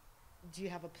 Do you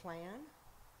have a plan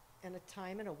and a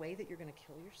time and a way that you're going to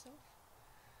kill yourself?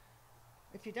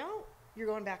 If you don't, you're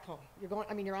going back home.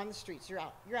 You're on the streets. You're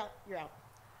out.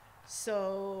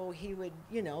 So he would,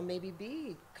 you know, maybe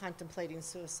be contemplating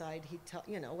suicide. He'd tell,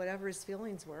 you know, whatever his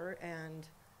feelings were, and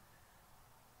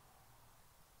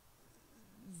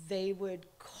they would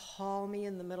call me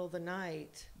in the middle of the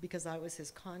night because I was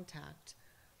his contact,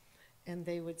 and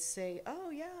they would say, oh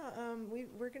yeah,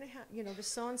 we're gonna have, you know, the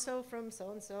so-and-so from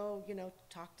so-and-so, you know,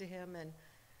 talk to him,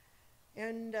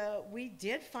 and we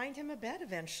did find him a bed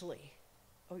eventually.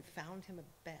 Oh, we found him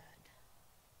a bed.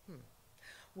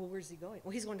 Well, where's he going?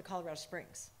 Well, he's going to Colorado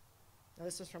Springs. Now,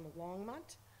 this was from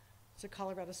Longmont to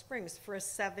Colorado Springs for a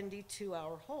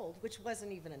 72-hour hold, which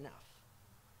wasn't even enough.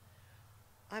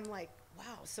 I'm like,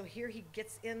 wow, so here he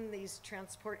gets in these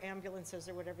transport ambulances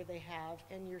or whatever they have,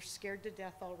 and you're scared to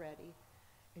death already,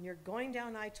 and you're going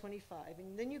down I-25,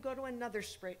 and then you go to another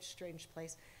strange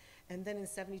place, and then in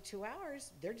 72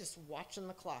 hours, they're just watching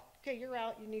the clock. Okay, you're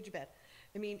out, you need your bed.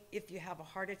 I mean, if you have a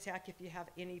heart attack, if you have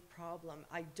any problem,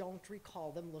 I don't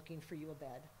recall them looking for you a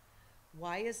bed.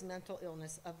 Why is mental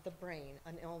illness of the brain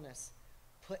an illness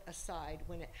put aside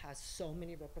when it has so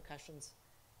many repercussions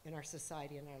in our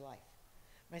society and our life?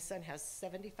 My son has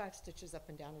 75 stitches up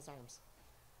and down his arms.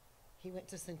 He went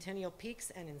to Centennial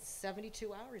Peaks, and in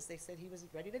 72 hours, they said he was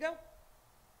ready to go.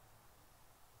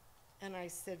 And I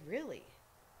said, really?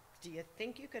 Do you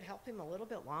think you could help him a little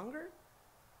bit longer?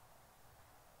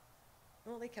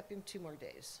 Well, they kept him 2 more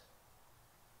days.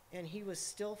 and he was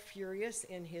still furious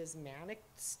in his manic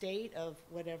state of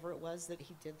whatever it was that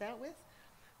he did that with,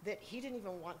 that he didn't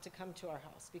even want to come to our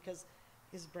house because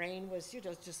his brain was,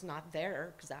 just not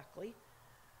there exactly.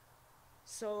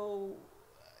 So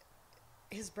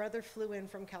his brother flew in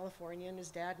from California, and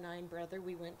his dad and I and brother,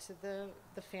 we went to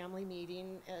the family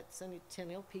meeting at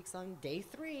Centennial Peaks on day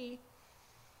 3,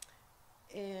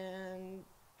 and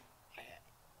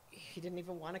he didn't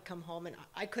even want to come home, and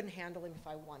I couldn't handle him if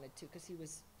I wanted to, because he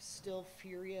was still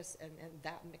furious and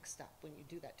that mixed up when you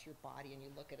do that to your body and you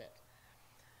look at it.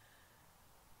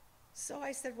 So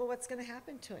I said, well, what's going to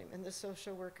happen to him? And the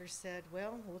social worker said,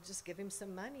 well, we'll just give him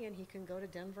some money and he can go to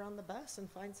Denver on the bus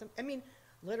and find some, I mean,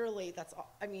 literally, that's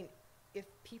all. I mean, if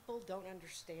people don't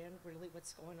understand really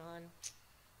what's going on,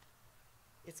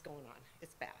 it's going on.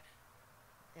 It's bad.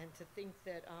 And to think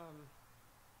that,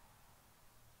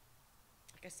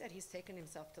 like I said, he's taken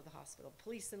himself to the hospital.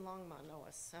 Police in Longmont know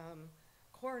us.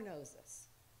 CORE knows us.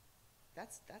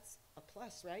 That's a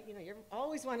plus, right? You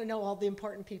always want to know all the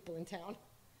important people in town.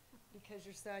 Because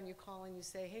your son, you call and you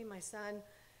say, hey, my son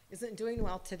isn't doing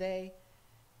well today,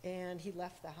 and he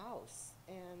left the house.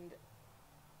 And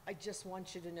I just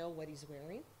want you to know what he's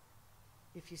wearing.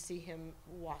 If you see him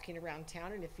walking around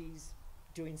town, and if he's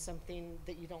doing something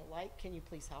that you don't like, can you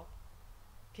please help?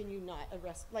 Can you not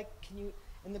arrest, can you,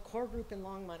 in the CORE group in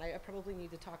Longmont, I probably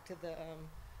need to talk to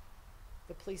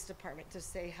the police department to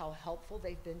say how helpful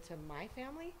they've been to my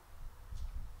family.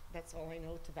 That's all I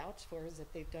know to vouch for, is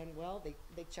that they've done well.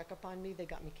 They check up on me. They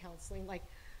got me counseling.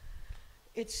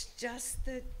 It's just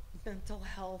that mental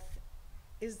health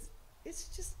it's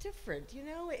just different,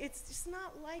 It's just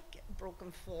not like a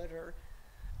broken foot or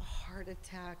a heart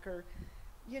attack or,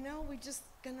 we're just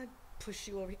gonna push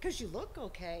you over because you look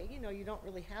okay. You don't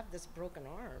really have this broken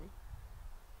arm.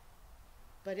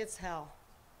 But it's hell.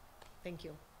 Thank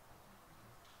you.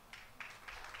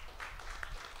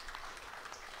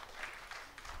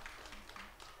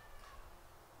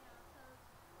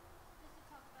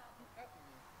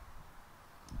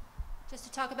 Just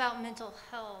to talk about mental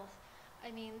health,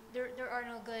 I mean, there are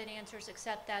no good answers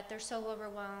except that they're so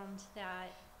overwhelmed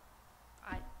that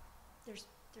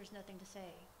there's nothing to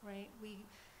say, right?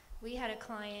 We had a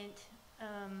client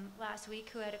last week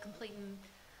who had a complete and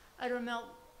utter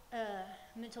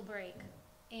mental break,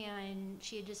 and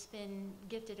she had just been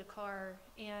gifted a car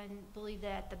and believed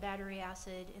that the battery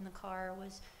acid in the car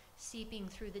was seeping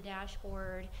through the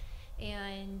dashboard,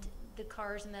 and the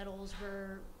car's metals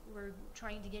were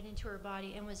trying to get into her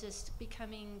body, and was just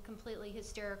becoming completely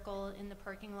hysterical in the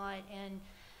parking lot. And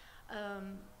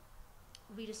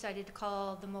we decided to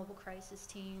call the mobile crisis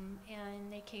team, and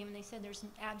they came and they said there's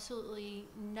absolutely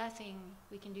nothing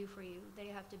we can do for you. They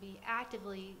have to be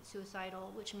actively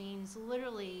suicidal, which means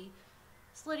literally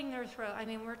slitting their throat. I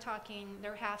mean, we're talking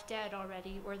they're half dead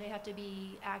already, or they have to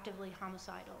be actively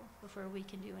homicidal before we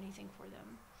can do anything for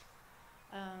them.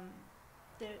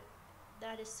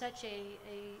 That is such a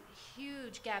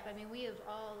huge gap. I mean, we have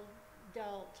all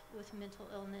dealt with mental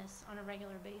illness on a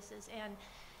regular basis, and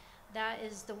that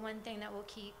is the one thing that will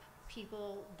keep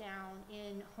people down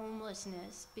in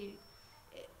homelessness.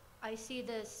 I see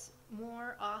this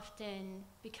more often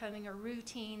becoming a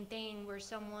routine thing where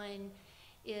someone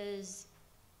is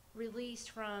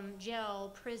released from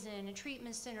jail, prison, a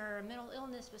treatment center, a mental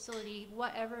illness facility,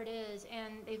 whatever it is,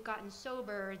 and they've gotten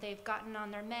sober, they've gotten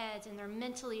on their meds, and they're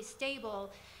mentally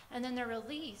stable, and then they're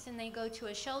released and they go to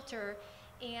a shelter,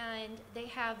 and they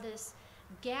have this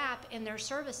gap in their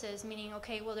services, meaning,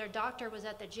 okay, well, their doctor was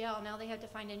at the jail, now they have to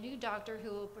find a new doctor who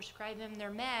will prescribe them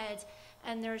their meds,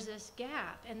 and there's this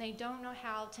gap, and they don't know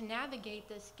how to navigate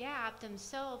this gap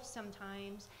themselves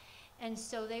sometimes, and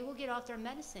so they will get off their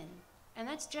medicine. And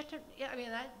that's just,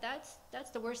 that's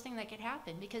the worst thing that could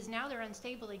happen, because now they're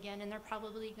unstable again, and they're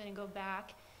probably going to go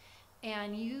back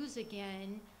and use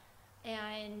again,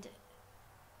 and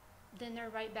then they're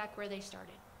right back where they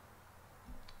started.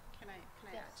 Can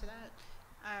I add to that?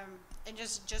 And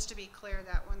just to be clear,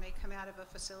 that when they come out of a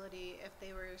facility, if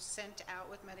they were sent out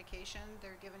with medication,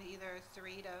 they're given either a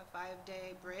 3 to 5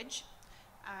 day bridge.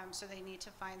 So they need to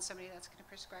find somebody that's going to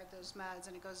prescribe those meds,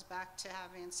 and it goes back to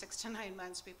having 6 to 9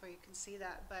 months before you can see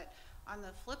that. But on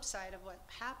the flip side of what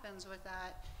happens with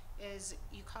that is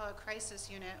you call a crisis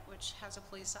unit, which has a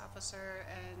police officer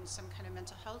and some kind of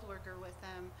mental health worker with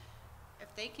them.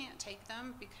 If they can't take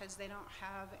them because they don't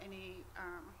have any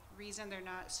reason, they're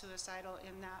not suicidal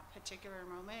in that particular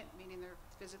moment, meaning they're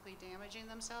physically damaging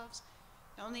themselves,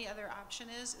 the only other option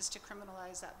is to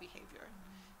criminalize that behavior.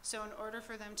 So in order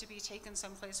for them to be taken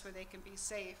someplace where they can be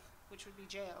safe, which would be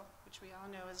jail, which we all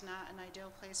know is not an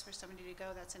ideal place for somebody to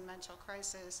go that's in mental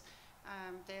crisis,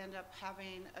 they end up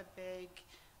having a big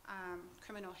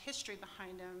criminal history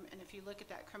behind them. And if you look at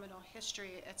that criminal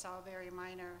history, it's all very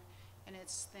minor. And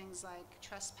it's things like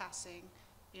trespassing,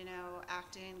 you know,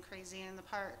 acting crazy in the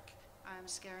park,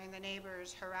 scaring the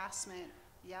neighbors, harassment,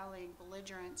 yelling,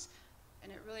 belligerence.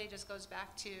 And it really just goes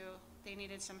back to they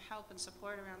needed some help and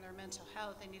support around their mental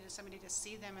health. They needed somebody to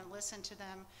see them and listen to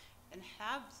them and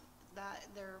have that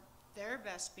their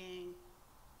best being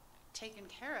taken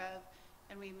care of,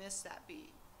 and we miss that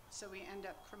beat. So we end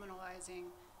up criminalizing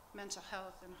mental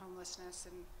health and homelessness,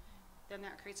 and then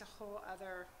that creates a whole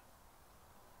other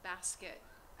basket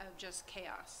of just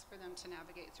chaos for them to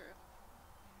navigate through.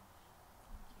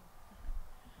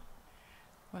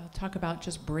 Well, talk about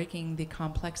just breaking the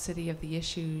complexity of the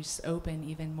issues open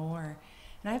even more.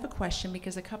 And I have a question,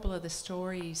 because a couple of the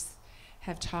stories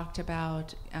have talked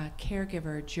about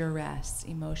caregiver duress,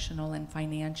 emotional and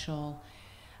financial.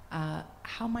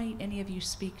 How might any of you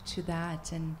speak to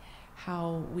that, and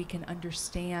how we can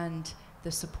understand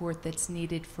the support that's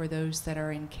needed for those that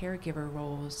are in caregiver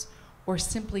roles, or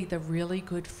simply the really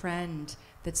good friend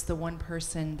that's the one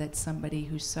person that somebody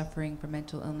who's suffering from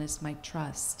mental illness might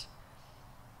trust?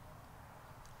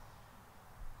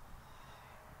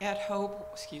 At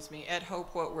Hope,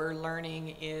 what we're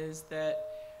learning is that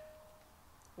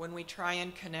when we try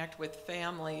and connect with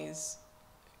families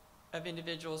of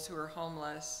individuals who are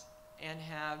homeless and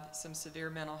have some severe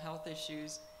mental health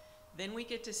issues, then we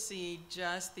get to see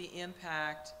just the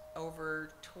impact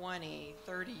over 20,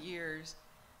 30 years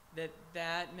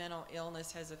that mental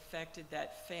illness has affected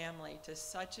that family to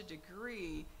such a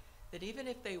degree that even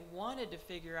if they wanted to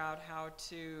figure out how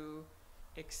to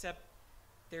accept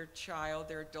their child,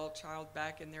 their adult child,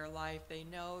 back in their life, they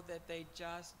know that they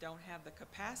just don't have the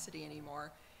capacity anymore,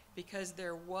 because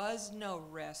there was no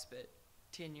respite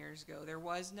 10 years ago. There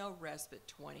was no respite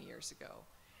 20 years ago.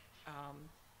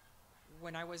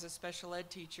 When I was a special ed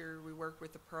teacher, we worked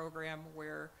with a program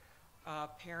where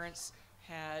parents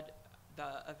had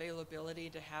the availability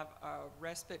to have a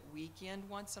respite weekend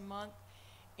once a month,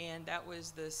 and that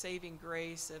was the saving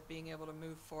grace of being able to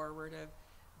move forward, of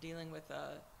dealing with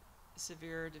a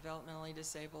severe developmentally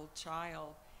disabled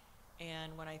child.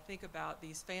 And when I think about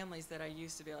these families that I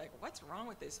used to be like, what's wrong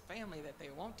with this family that they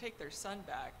won't take their son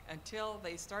back, until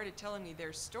they started telling me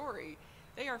their story,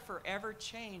 they are forever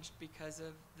changed because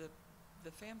of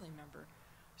the family member.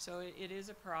 So it is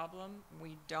a problem.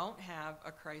 We don't have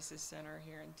a crisis center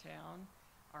here in town.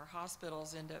 Our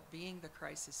hospitals end up being the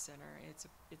crisis center.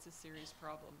 It's a serious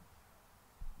problem.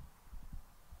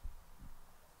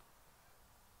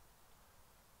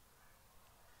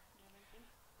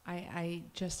 I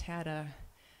just had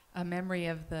a memory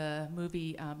of the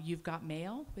movie You've Got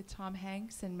Mail with Tom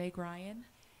Hanks and Meg Ryan.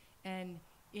 And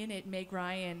in it, Meg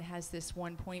Ryan has this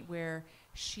one point where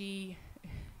she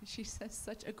says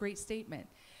such a great statement,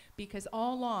 because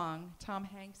all along Tom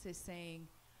Hanks is saying,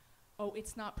 oh,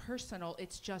 it's not personal,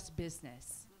 it's just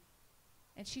business.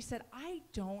 And she said, I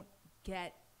don't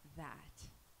get that.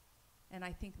 And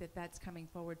I think that that's coming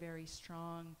forward very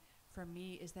strong for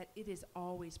me, is that it is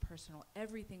always personal.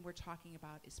 Everything we're talking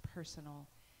about is personal.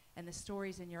 And the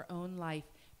stories in your own life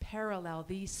parallel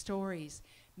these stories,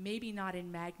 maybe not in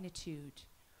magnitude,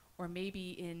 or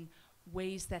maybe in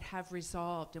ways that have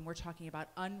resolved, and we're talking about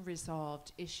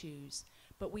unresolved issues,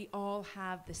 but we all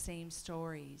have the same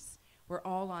stories. We're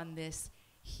all on this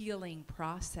healing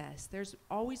process. There's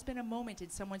always been a moment in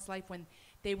someone's life when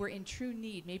they were in true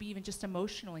need, maybe even just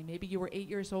emotionally. Maybe you were 8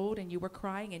 years old and you were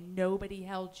crying and nobody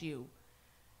held you.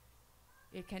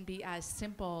 It can be as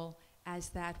simple as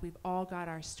that. We've all got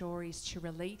our stories to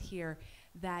relate here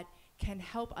that can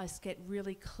help us get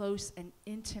really close and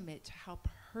intimate to how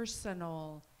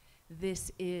personal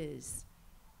this is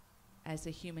as a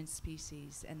human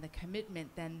species, and the commitment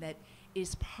then that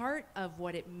is part of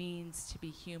what it means to be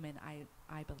human,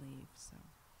 I believe. So,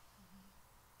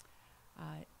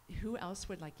 who else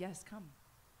would like? Yes, come.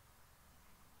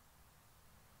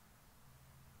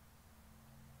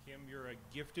 Kim, you're a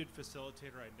gifted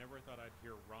facilitator. I never thought I'd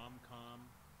hear rom-com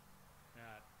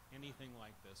at anything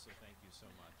like this, so thank you so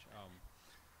much.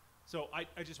 So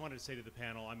I just wanted to say to the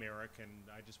panel, I'm Eric, and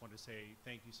I just wanted to say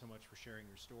thank you so much for sharing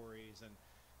your stories.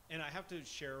 And I have to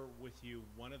share with you,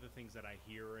 one of the things that I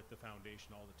hear at the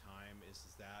foundation all the time is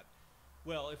that,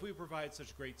 well, if we provide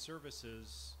such great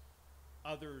services,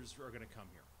 others are going to come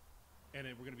here, and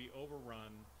we're going to be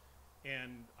overrun.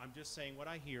 And I'm just saying what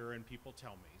I hear and people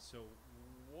tell me. So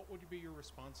what would be your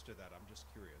response to that? I'm just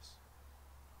curious.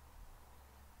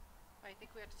 I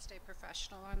think we have to stay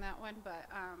professional on that one, but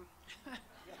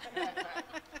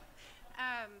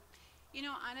you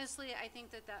know, honestly, I think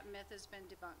that myth has been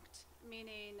debunked.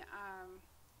 Meaning,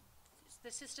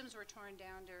 the systems were torn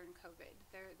down during COVID.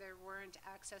 There weren't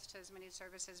access to as many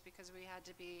services because we had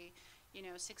to be,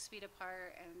 6 feet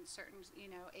apart, and certain,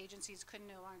 agencies could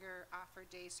no longer offer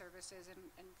day services,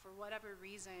 and for whatever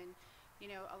reason,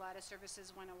 a lot of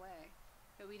services went away.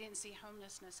 But we didn't see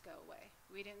homelessness go away.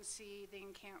 We didn't see the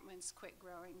encampments quit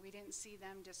growing. We didn't see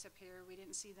them disappear. We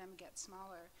didn't see them get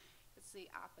smaller. It's the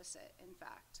opposite, in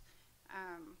fact.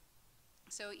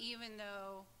 So even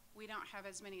though we don't have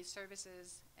as many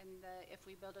services, and if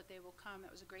we build it, they will come.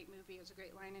 It was a great movie. It was a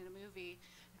great line in a movie.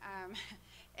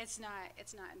 It's not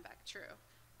in fact true.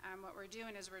 What we're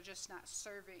doing is we're just not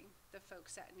serving the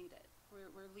folks that need it.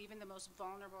 We're leaving the most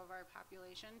vulnerable of our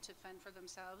population to fend for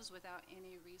themselves without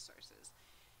any resources.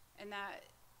 And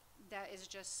that is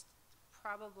just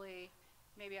probably,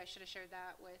 maybe I should have shared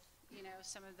that with,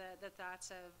 some of the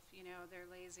thoughts of,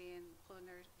 they're lazy and pulling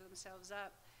themselves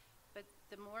up. But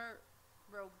the more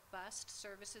robust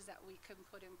services that we can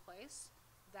put in place,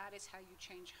 that is how you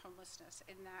change homelessness,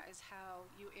 and that is how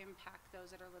you impact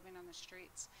those that are living on the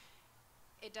streets.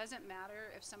 It doesn't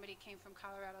matter if somebody came from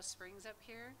Colorado Springs up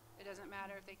here. It doesn't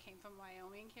matter if they came from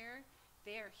Wyoming here.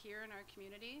 They are here in our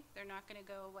community. They're not going to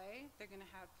go away. They're going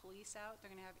to have police out.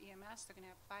 They're going to have EMS. They're going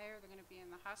to have fire. They're going to be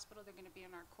in the hospital. They're going to be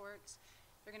in our courts.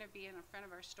 They're going to be in the front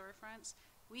of our storefronts.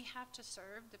 We have to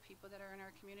serve the people that are in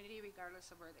our community regardless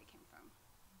of where they came from.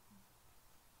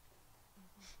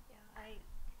 Yeah,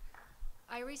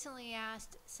 I recently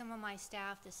asked some of my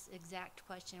staff this exact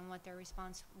question, what their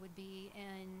response would be,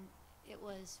 and it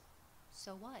was,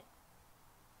 so what?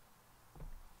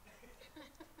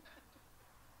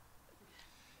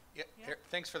 Yeah.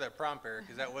 Thanks for that prompt, Eric,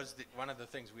 because that was one of the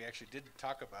things we actually did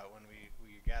talk about when we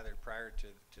gathered prior to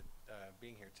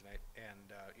being here tonight.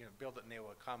 And build it and they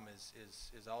will come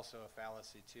is also a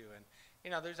fallacy too. And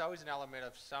there's always an element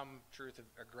of some truth,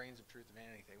 or grains of truth in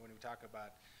anything. When we talk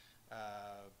about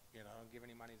don't give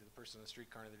any money to the person on the street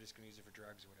corner, they're just going to use it for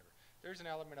drugs or whatever. There's an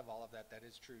element of all of that. That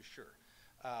is true, sure.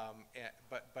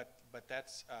 But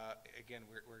that's again,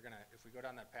 we're gonna, if we go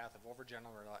down that path of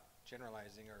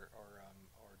generalizing or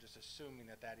just assuming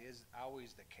that is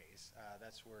always the case,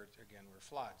 that's where again we're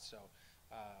flawed. So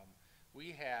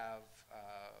we have,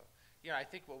 I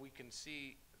think what we can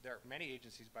see, there are many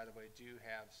agencies, by the way, do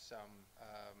have some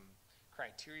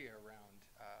criteria around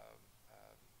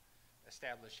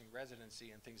establishing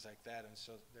residency and things like that, and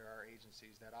so there are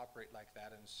agencies that operate like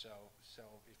that. And so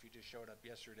if you just showed up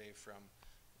yesterday from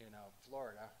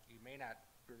Florida, you may not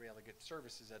be able to get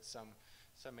services at some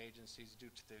agencies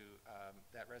due to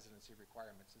that residency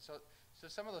requirements. And so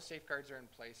some of those safeguards are in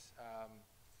place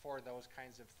for those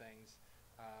kinds of things.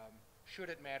 Should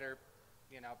it matter?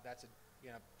 That's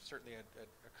certainly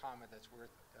a comment that's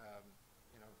worth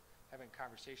having a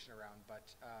conversation around.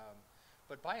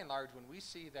 But by and large, when we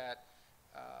see that,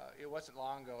 it wasn't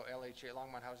long ago, LHA,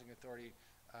 Longmont Housing Authority,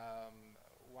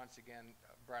 once again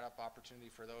brought up opportunity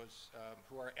for those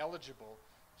who are eligible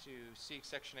to seek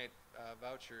Section 8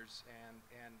 vouchers.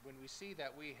 And when we see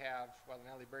that we have, well,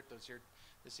 Nellie Berto's here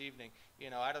this evening,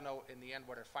 I don't know in the end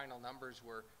what our final numbers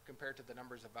were compared to the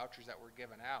numbers of vouchers that were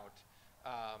given out.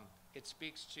 It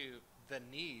speaks to the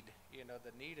need.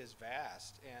 The need is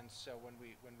vast, and so when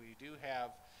we do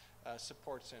have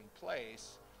supports in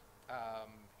place,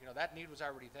 that need was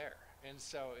already there, and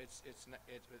so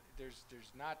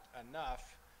there's not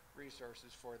enough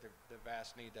resources for the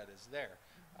vast need that is there.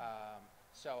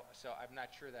 So I'm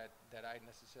not sure that I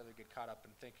necessarily get caught up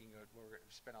in thinking we're going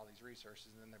to spend all these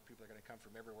resources and then the people are going to come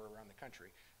from everywhere around the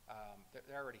country.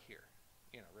 They're already here,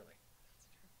 really.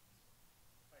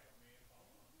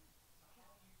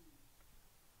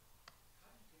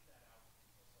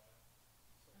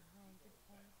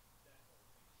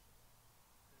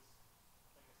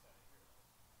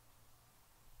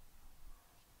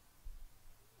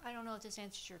 I don't know if this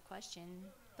answers your question,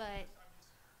 but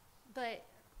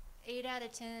 8 out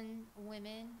of 10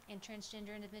 women and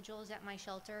transgender individuals at my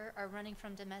shelter are running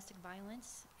from domestic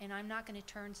violence, and I'm not going to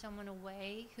turn someone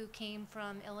away who came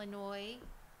from Illinois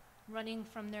running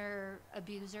from their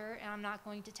abuser, and I'm not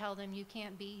going to tell them you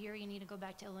can't be here, you need to go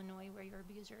back to Illinois where your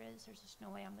abuser is. There's just no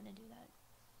way I'm going to do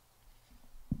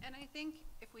that. And I think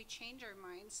if we change our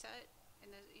mindset, and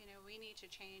we need to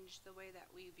change the way that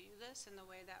we view this and the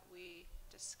way that we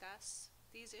discuss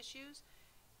these issues.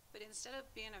 But instead of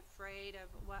being afraid of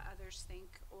what others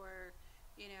think, or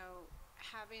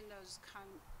having those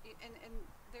and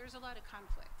there's a lot of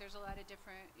conflict. There's a lot of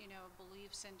different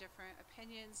beliefs and different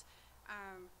opinions.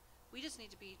 We just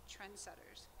need to be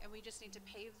trendsetters, and we just need to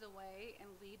pave the way and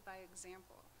lead by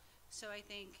example. So I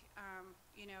think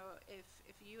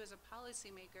if you as a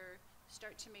policymaker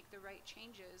start to make the right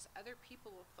changes, other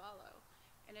people will follow.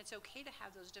 And it's okay to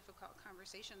have those difficult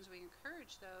conversations. We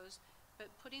encourage those, but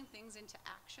putting things into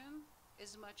action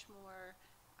is much more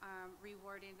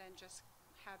rewarding than just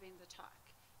having the talk.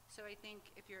 So I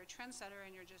think if you're a trendsetter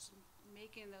and you're just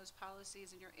making those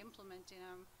policies and you're implementing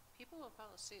them, people will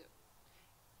follow suit.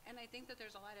 And I think that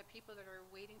there's a lot of people that are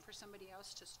waiting for somebody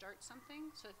else to start something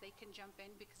so that they can jump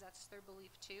in because that's their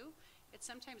belief too. It's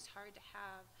sometimes hard to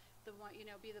have the one,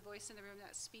 be the voice in the room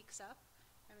that speaks up.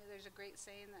 I mean, there's a great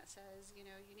saying that says, you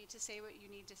need to say what you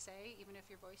need to say even if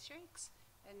your voice shakes.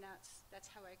 And that's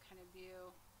how I kind of view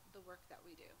the work that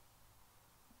we do.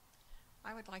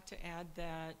 I would like to add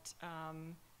that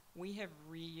we have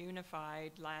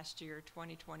reunified last year,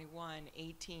 2021,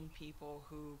 18 people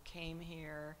who came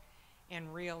here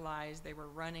and realized they were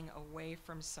running away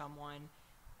from someone.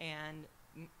 And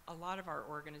a lot of our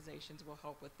organizations will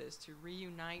help with this, to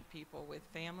reunite people with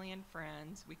family and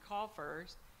friends. We call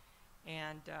first,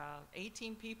 and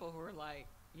 18 people who are like,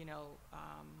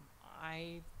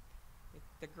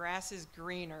 the grass is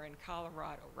greener in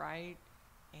Colorado, right?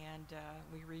 And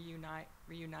we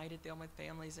reunited them with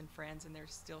families and friends, and they're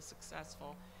still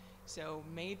successful. So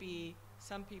maybe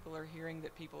some people are hearing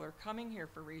that people are coming here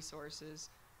for resources,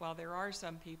 while there are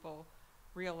some people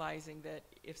realizing that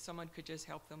if someone could just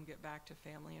help them get back to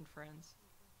family and friends.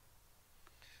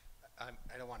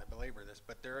 I don't want to belabor this,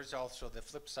 but there is also the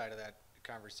flip side of that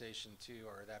conversation too,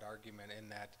 or that argument, in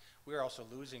that we're also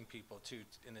losing people too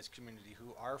in this community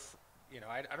who are,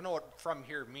 I don't know what from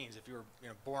here means, if you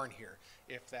were born here,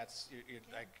 if that's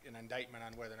like an indictment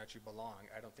on whether or not you belong.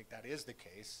 I don't think that is the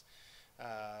case.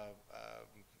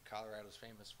 Colorado's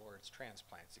famous for its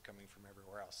transplants coming from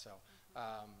everywhere else. So,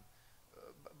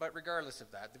 but regardless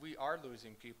of that, we are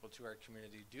losing people to our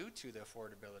community due to the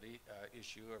affordability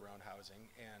issue around housing,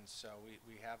 and so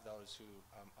we have those who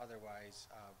otherwise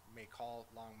may call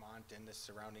Longmont and the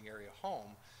surrounding area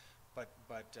home, but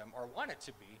or want it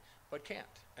to be, but can't.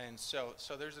 And so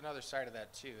there's another side of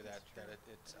that too, that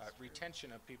it's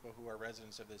retention of people who are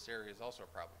residents of this area is also a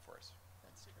problem for us.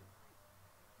 That's true.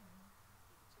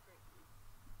 It's a great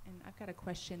point. And I've got a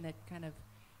question that kind of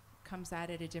comes at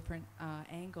it a different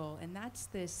angle, and that's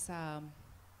this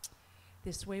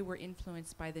this way we're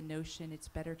influenced by the notion it's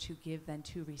better to give than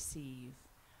to receive.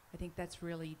 I think that's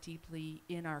really deeply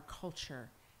in our culture.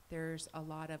 There's a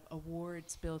lot of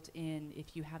awards built in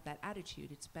if you have that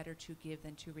attitude. It's better to give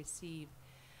than to receive.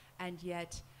 And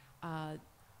yet,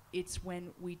 it's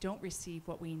when we don't receive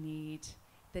what we need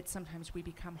that sometimes we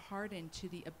become hardened to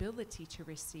the ability to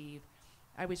receive.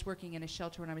 I was working in a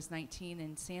shelter when I was 19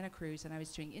 in Santa Cruz, and I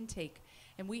was doing intake.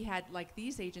 And we had, like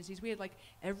these agencies, we had like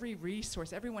every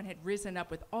resource. Everyone had risen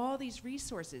up with all these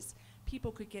resources.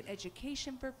 People could get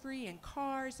education for free and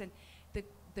cars, and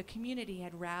the community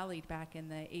had rallied back in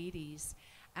the 80s.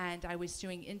 And I was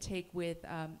doing intake with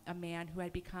a man who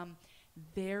had become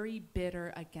very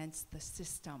bitter against the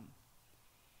system.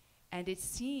 And it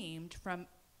seemed from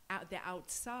the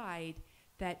outside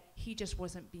that he just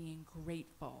wasn't being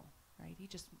grateful. Right?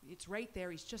 It's right there.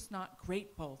 He's just not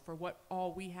grateful for what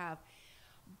all we have.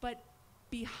 But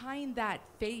behind that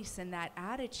face and that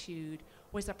attitude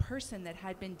was a person that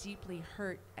had been deeply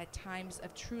hurt at times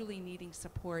of truly needing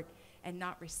support and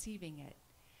not receiving it.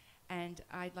 And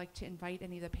I'd like to invite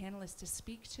any of the panelists to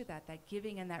speak to that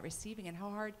giving and that receiving, and how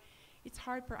hard, it's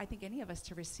hard for, I think, any of us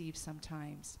to receive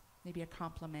sometimes. Maybe a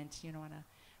compliment, on a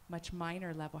much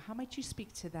minor level. How might you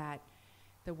speak to that,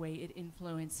 the way it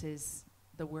influences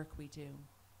the work we do?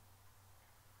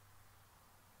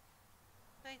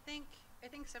 I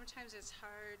think sometimes it's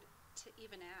hard to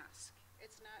even ask.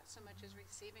 It's not so much as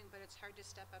receiving, but it's hard to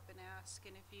step up and ask.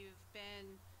 And if you've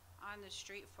been on the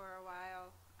street for a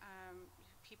while,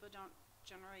 people don't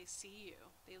generally see you.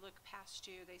 They look past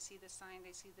you, they see the sign,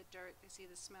 they see the dirt, they see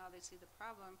the smell, they see the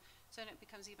problem. So then it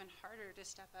becomes even harder to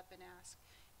step up and ask.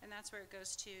 And that's where it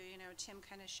goes to, Tim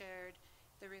kind of shared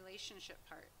the relationship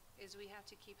part, is we have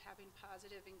to keep having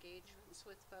positive engagements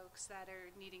with folks that are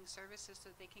needing services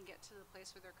so that they can get to the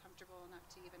place where they're comfortable enough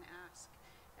to even ask.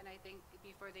 And I think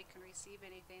before they can receive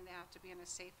anything, they have to be in a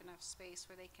safe enough space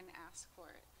where they can ask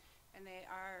for it. And they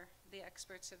are the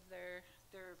experts of their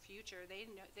future. They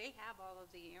know, they have all of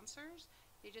the answers.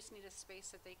 They just need a space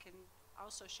that they can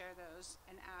also share those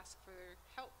and ask for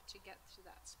help to get to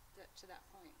that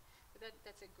point. But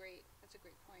that's a great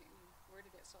point, and you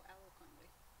worded it so eloquently.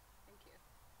 Thank you.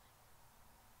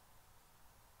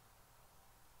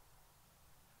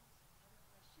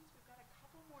 We've got a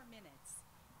couple more minutes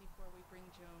before we bring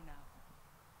Joan up.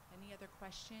 Any other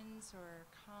questions or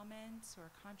comments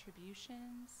or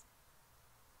contributions?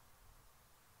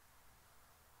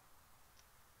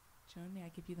 Joan, may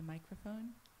I give you the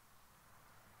microphone?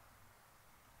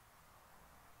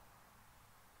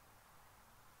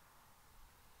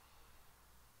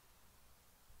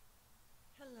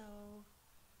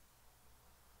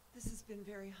 has been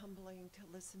very humbling to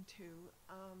listen to.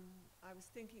 I was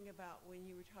thinking about when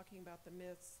you were talking about the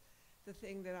myths, the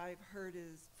thing that I've heard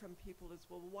is from people is,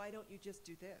 well, why don't you just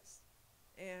do this?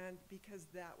 And because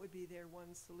that would be their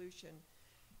one solution,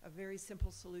 a very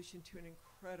simple solution to an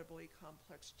incredibly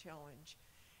complex challenge.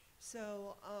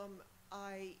 So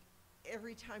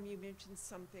every time you mention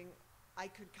something, I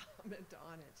could comment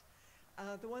on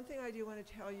it. The one thing I do want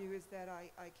to tell you is that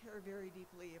I care very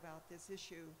deeply about this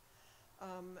issue.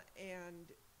 And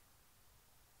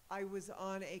I was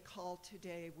on a call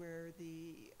today where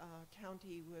the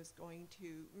county was going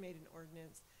to made an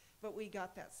ordinance, but we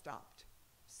got that stopped.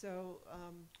 So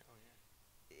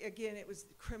again, it was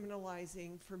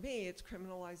criminalizing, for me, it's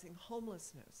criminalizing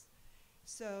homelessness.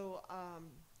 So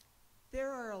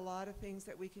there are a lot of things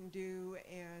that we can do,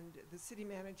 and the city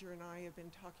manager and I have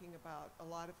been talking about a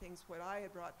lot of things. What I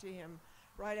had brought to him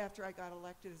right after I got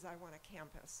elected is I want a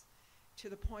campus. To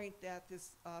the point that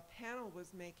this panel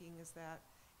was making is that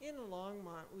in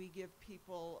Longmont, we give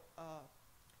people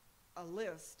a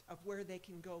list of where they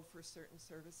can go for certain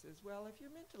services. Well, if you're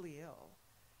mentally ill,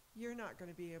 you're not going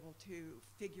to be able to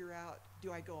figure out,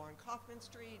 do I go on Kaufman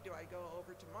Street? Do I go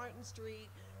over to Martin Street?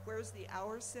 Where's the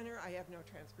Hour Center? I have no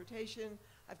transportation.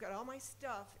 I've got all my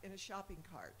stuff in a shopping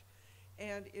cart.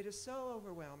 And it is so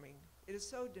overwhelming. It is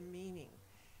so demeaning.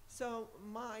 So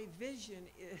my vision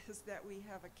is that we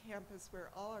have a campus where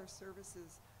all our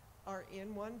services are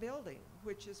in one building,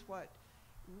 which is what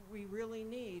we really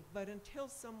need. But until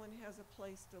someone has a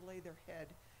place to lay their head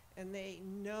and they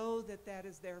know that that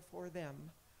is there for them,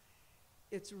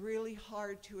 it's really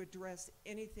hard to address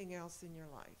anything else in your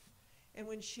life. And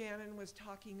when Shannon was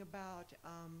talking about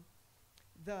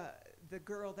the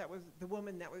girl that was, the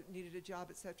woman that needed a job,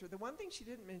 et cetera, the one thing she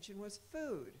didn't mention was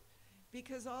food.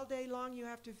 Because all day long you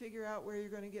have to figure out where you're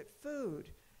going to get food.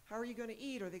 How are you going to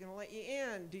eat? Are they going to let you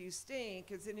in? Do you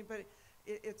stink? Is anybody?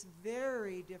 It's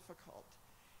very difficult.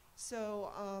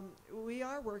 So we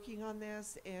are working on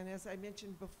this, and as I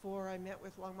mentioned before, I met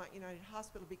with Longmont United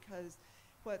Hospital because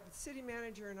what the city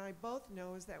manager and I both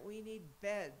know is that we need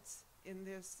beds in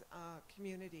this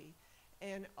community.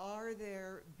 And are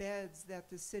there beds that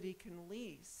the city can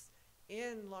lease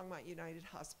in Longmont United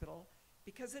Hospital?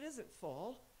 Because it isn't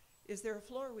full. Is there a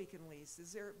floor we can lease?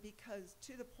 Is there, because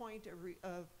to the point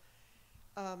of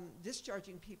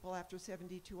discharging people after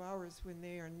 72 hours when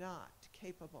they are not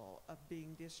capable of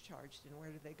being discharged, and where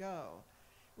do they go?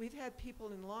 We've had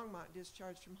people in Longmont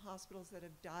discharged from hospitals that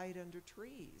have died under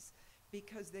trees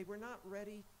because they were not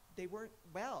ready, they weren't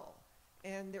well,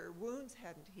 and their wounds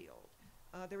hadn't healed.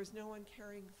 There was no one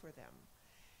caring for them.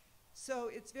 So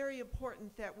it's very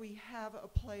important that we have a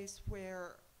place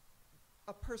where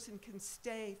a person can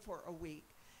stay for a week.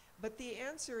 But the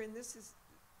answer, and this is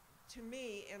to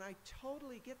me, and I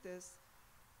totally get this,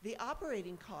 the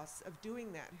operating costs of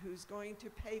doing that. Who's going to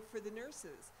pay for the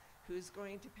nurses? Who's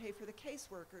going to pay for the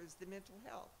caseworkers, the mental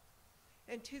health?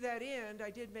 And to that end, I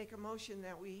did make a motion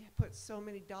that we put so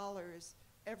many dollars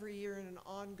every year in an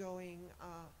ongoing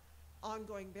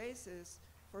basis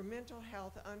for mental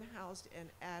health, unhoused, and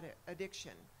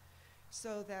addiction,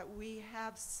 so that we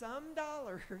have some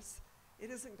dollars. It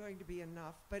isn't going to be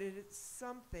enough, but it is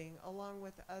something along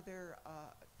with other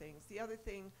things. The other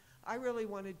thing I really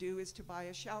want to do is to buy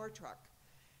a shower truck,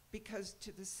 because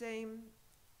to the same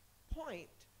point,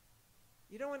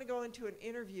 you don't want to go into an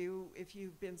interview if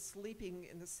you've been sleeping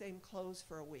in the same clothes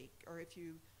for a week, or if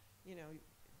you know,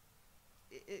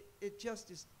 it just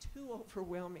is too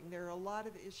overwhelming. There are a lot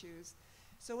of issues.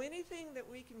 So anything that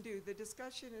we can do, the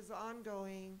discussion is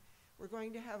ongoing. We're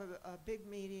going to have a big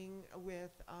meeting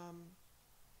with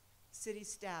city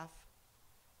staff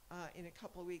in a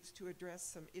couple of weeks to address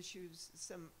some issues,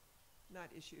 some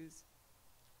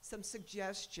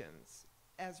suggestions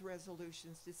as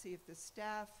resolutions to see if the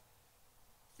staff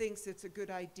thinks it's a good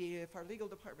idea, if our legal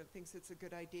department thinks it's a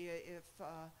good idea, if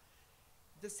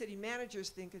the city managers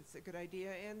think it's a good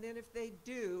idea, and then if they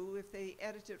do, if they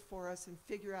edit it for us and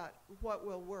figure out what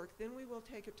will work, then we will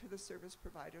take it to the service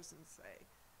providers and say,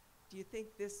 do you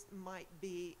think this might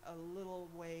be a little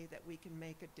way that we can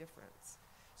make a difference?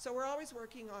 So we're always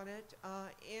working on it.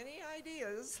 Any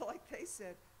ideas, like they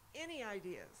said, any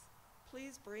ideas,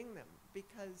 please bring them,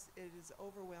 because it is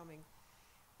overwhelming.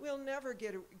 We'll never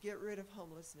get rid of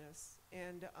homelessness.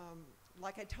 And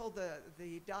like I told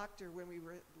the doctor when we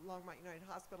were at Longmont United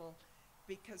Hospital,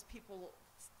 because people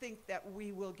think that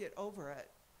we will get over it,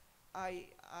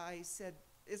 I said,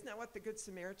 isn't that what the Good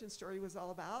Samaritan story was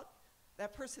all about?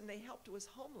 That person they helped was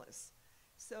homeless.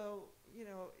 So, you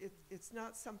know, it's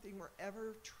not something we're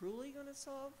ever truly going to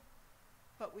solve,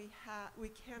 but we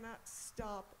cannot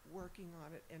stop working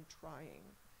on it and trying.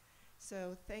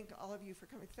 So thank all of you for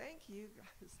coming. Thank you,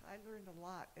 guys. I learned a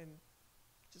lot, and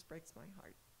it just breaks my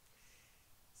heart.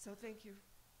 So thank you.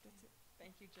 That's it.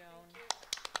 Thank you, Joan.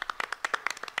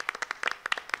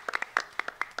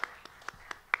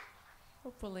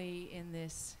 Hopefully in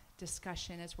this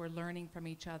discussion, as we're learning from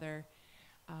each other,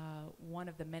 one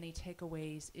of the many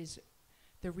takeaways is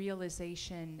the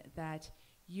realization that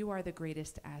you are the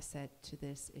greatest asset to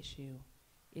this issue.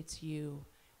 It's you.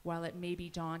 While it may be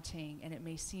daunting and it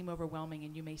may seem overwhelming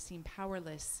and you may seem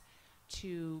powerless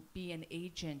to be an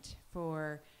agent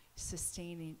for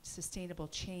sustainable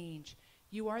change,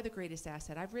 you are the greatest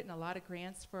asset. I've written a lot of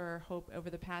grants for Hope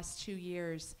over the past 2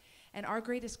 years, and our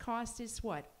greatest cost is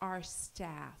what? Our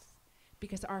staff.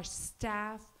 Because our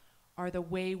staff are the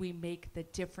way we make the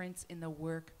difference in the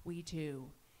work we do.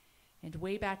 And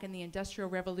way back in the Industrial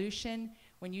Revolution,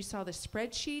 when you saw the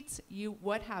spreadsheets,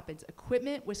 what happens?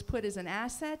 Equipment was put as an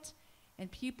asset, and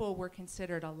people were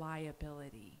considered a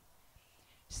liability.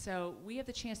 So we have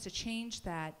the chance to change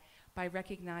that by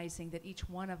recognizing that each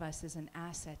one of us is an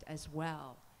asset as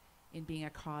well in being a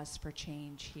cause for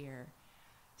change here.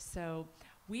 So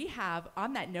we have,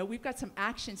 on that note, we've got some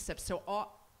action steps. So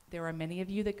there are many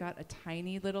of you that got a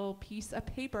tiny little piece of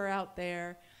paper out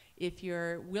there. If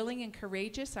you're willing and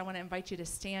courageous, I want to invite you to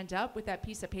stand up with that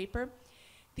piece of paper.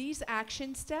 These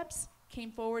action steps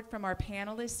came forward from our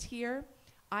panelists here.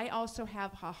 I also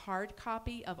have a hard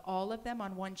copy of all of them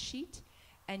on one sheet,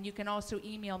 and you can also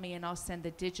email me and I'll send the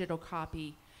digital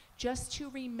copy. Just to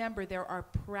remember, there are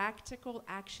practical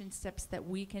action steps that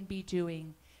we can be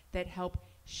doing that help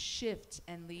shift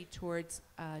and lead towards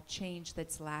change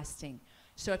that's lasting.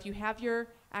 So if you have your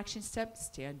action steps,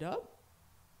 stand up.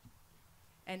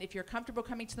 And if you're comfortable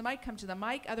coming to the mic, come to the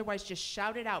mic. Otherwise, just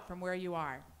shout it out from where you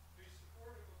are. Be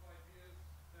supportive of ideas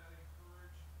that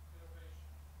encourage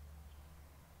innovation.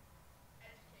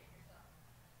 Educate yourself.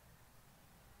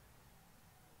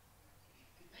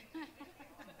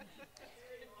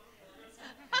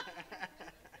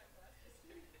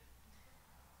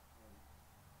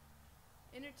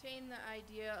 Entertain the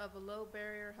idea of a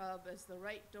low-barrier hub as the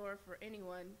right door for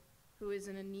anyone who is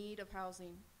in a need of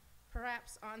housing.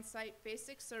 Perhaps on-site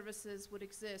basic services would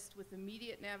exist with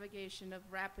immediate navigation of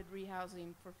rapid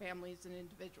rehousing for families and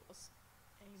individuals.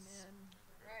 Amen.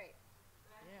 Right.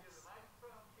 Yes.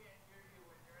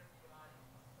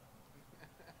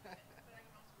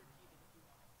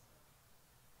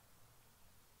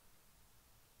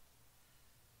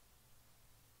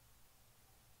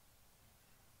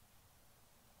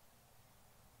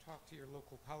 Talk to your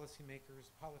local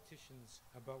policymakers, politicians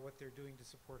about what they're doing to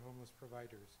support homeless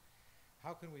providers.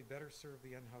 How can we better serve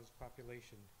the unhoused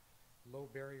population? Low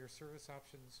barrier service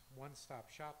options,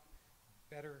 one-stop shop,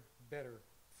 better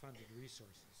funded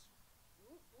resources.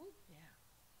 Yeah.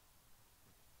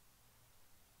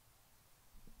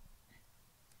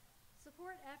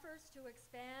 Support efforts to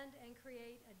expand and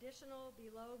create additional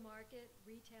below-market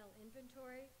retail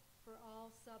inventory for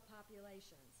all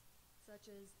subpopulations, such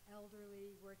as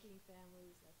elderly, working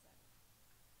families, etc.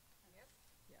 Yep.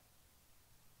 Yep.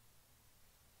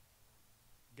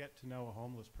 Get to know a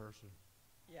homeless person.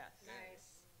 Yes.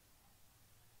 Nice.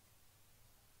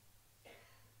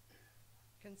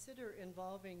 Consider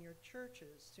involving your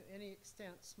churches to any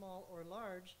extent, small or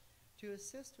large, to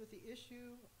assist with the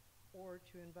issue or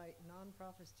to invite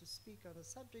nonprofits to speak on the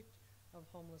subject of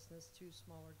homelessness to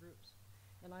smaller groups.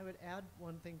 And I would add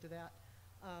one thing to that.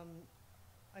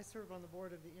 I served on the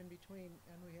board of the In-Between,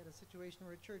 and we had a situation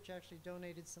where a church actually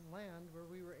donated some land where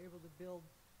we were able to build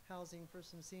housing for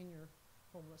some senior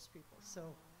homeless people.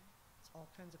 So it's all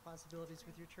kinds of possibilities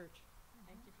with your church.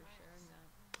 Thank you for sharing that.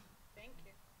 Thank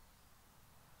you.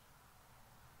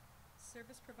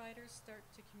 Service providers start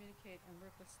to communicate and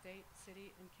work with state,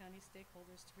 city, and county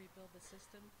stakeholders to rebuild the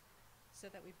system so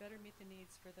that we better meet the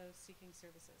needs for those seeking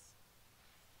services.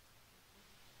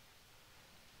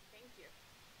 Thank you.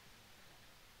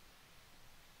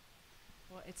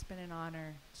 Well, it's been an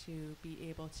honor to be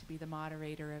able to be the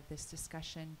moderator of this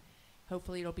discussion.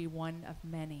 Hopefully it'll be one of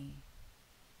many.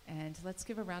 And let's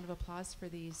give a round of applause for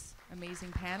these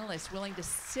amazing panelists willing to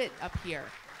sit up here.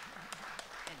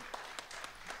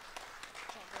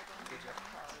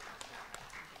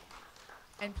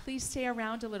 And please stay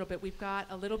around a little bit. We've got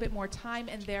a little bit more time,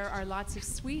 and there are lots of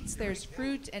sweets. There's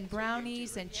fruit and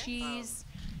brownies and cheese.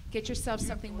 Get yourself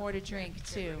something more to drink,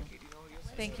 too.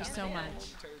 Thank you so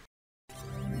much.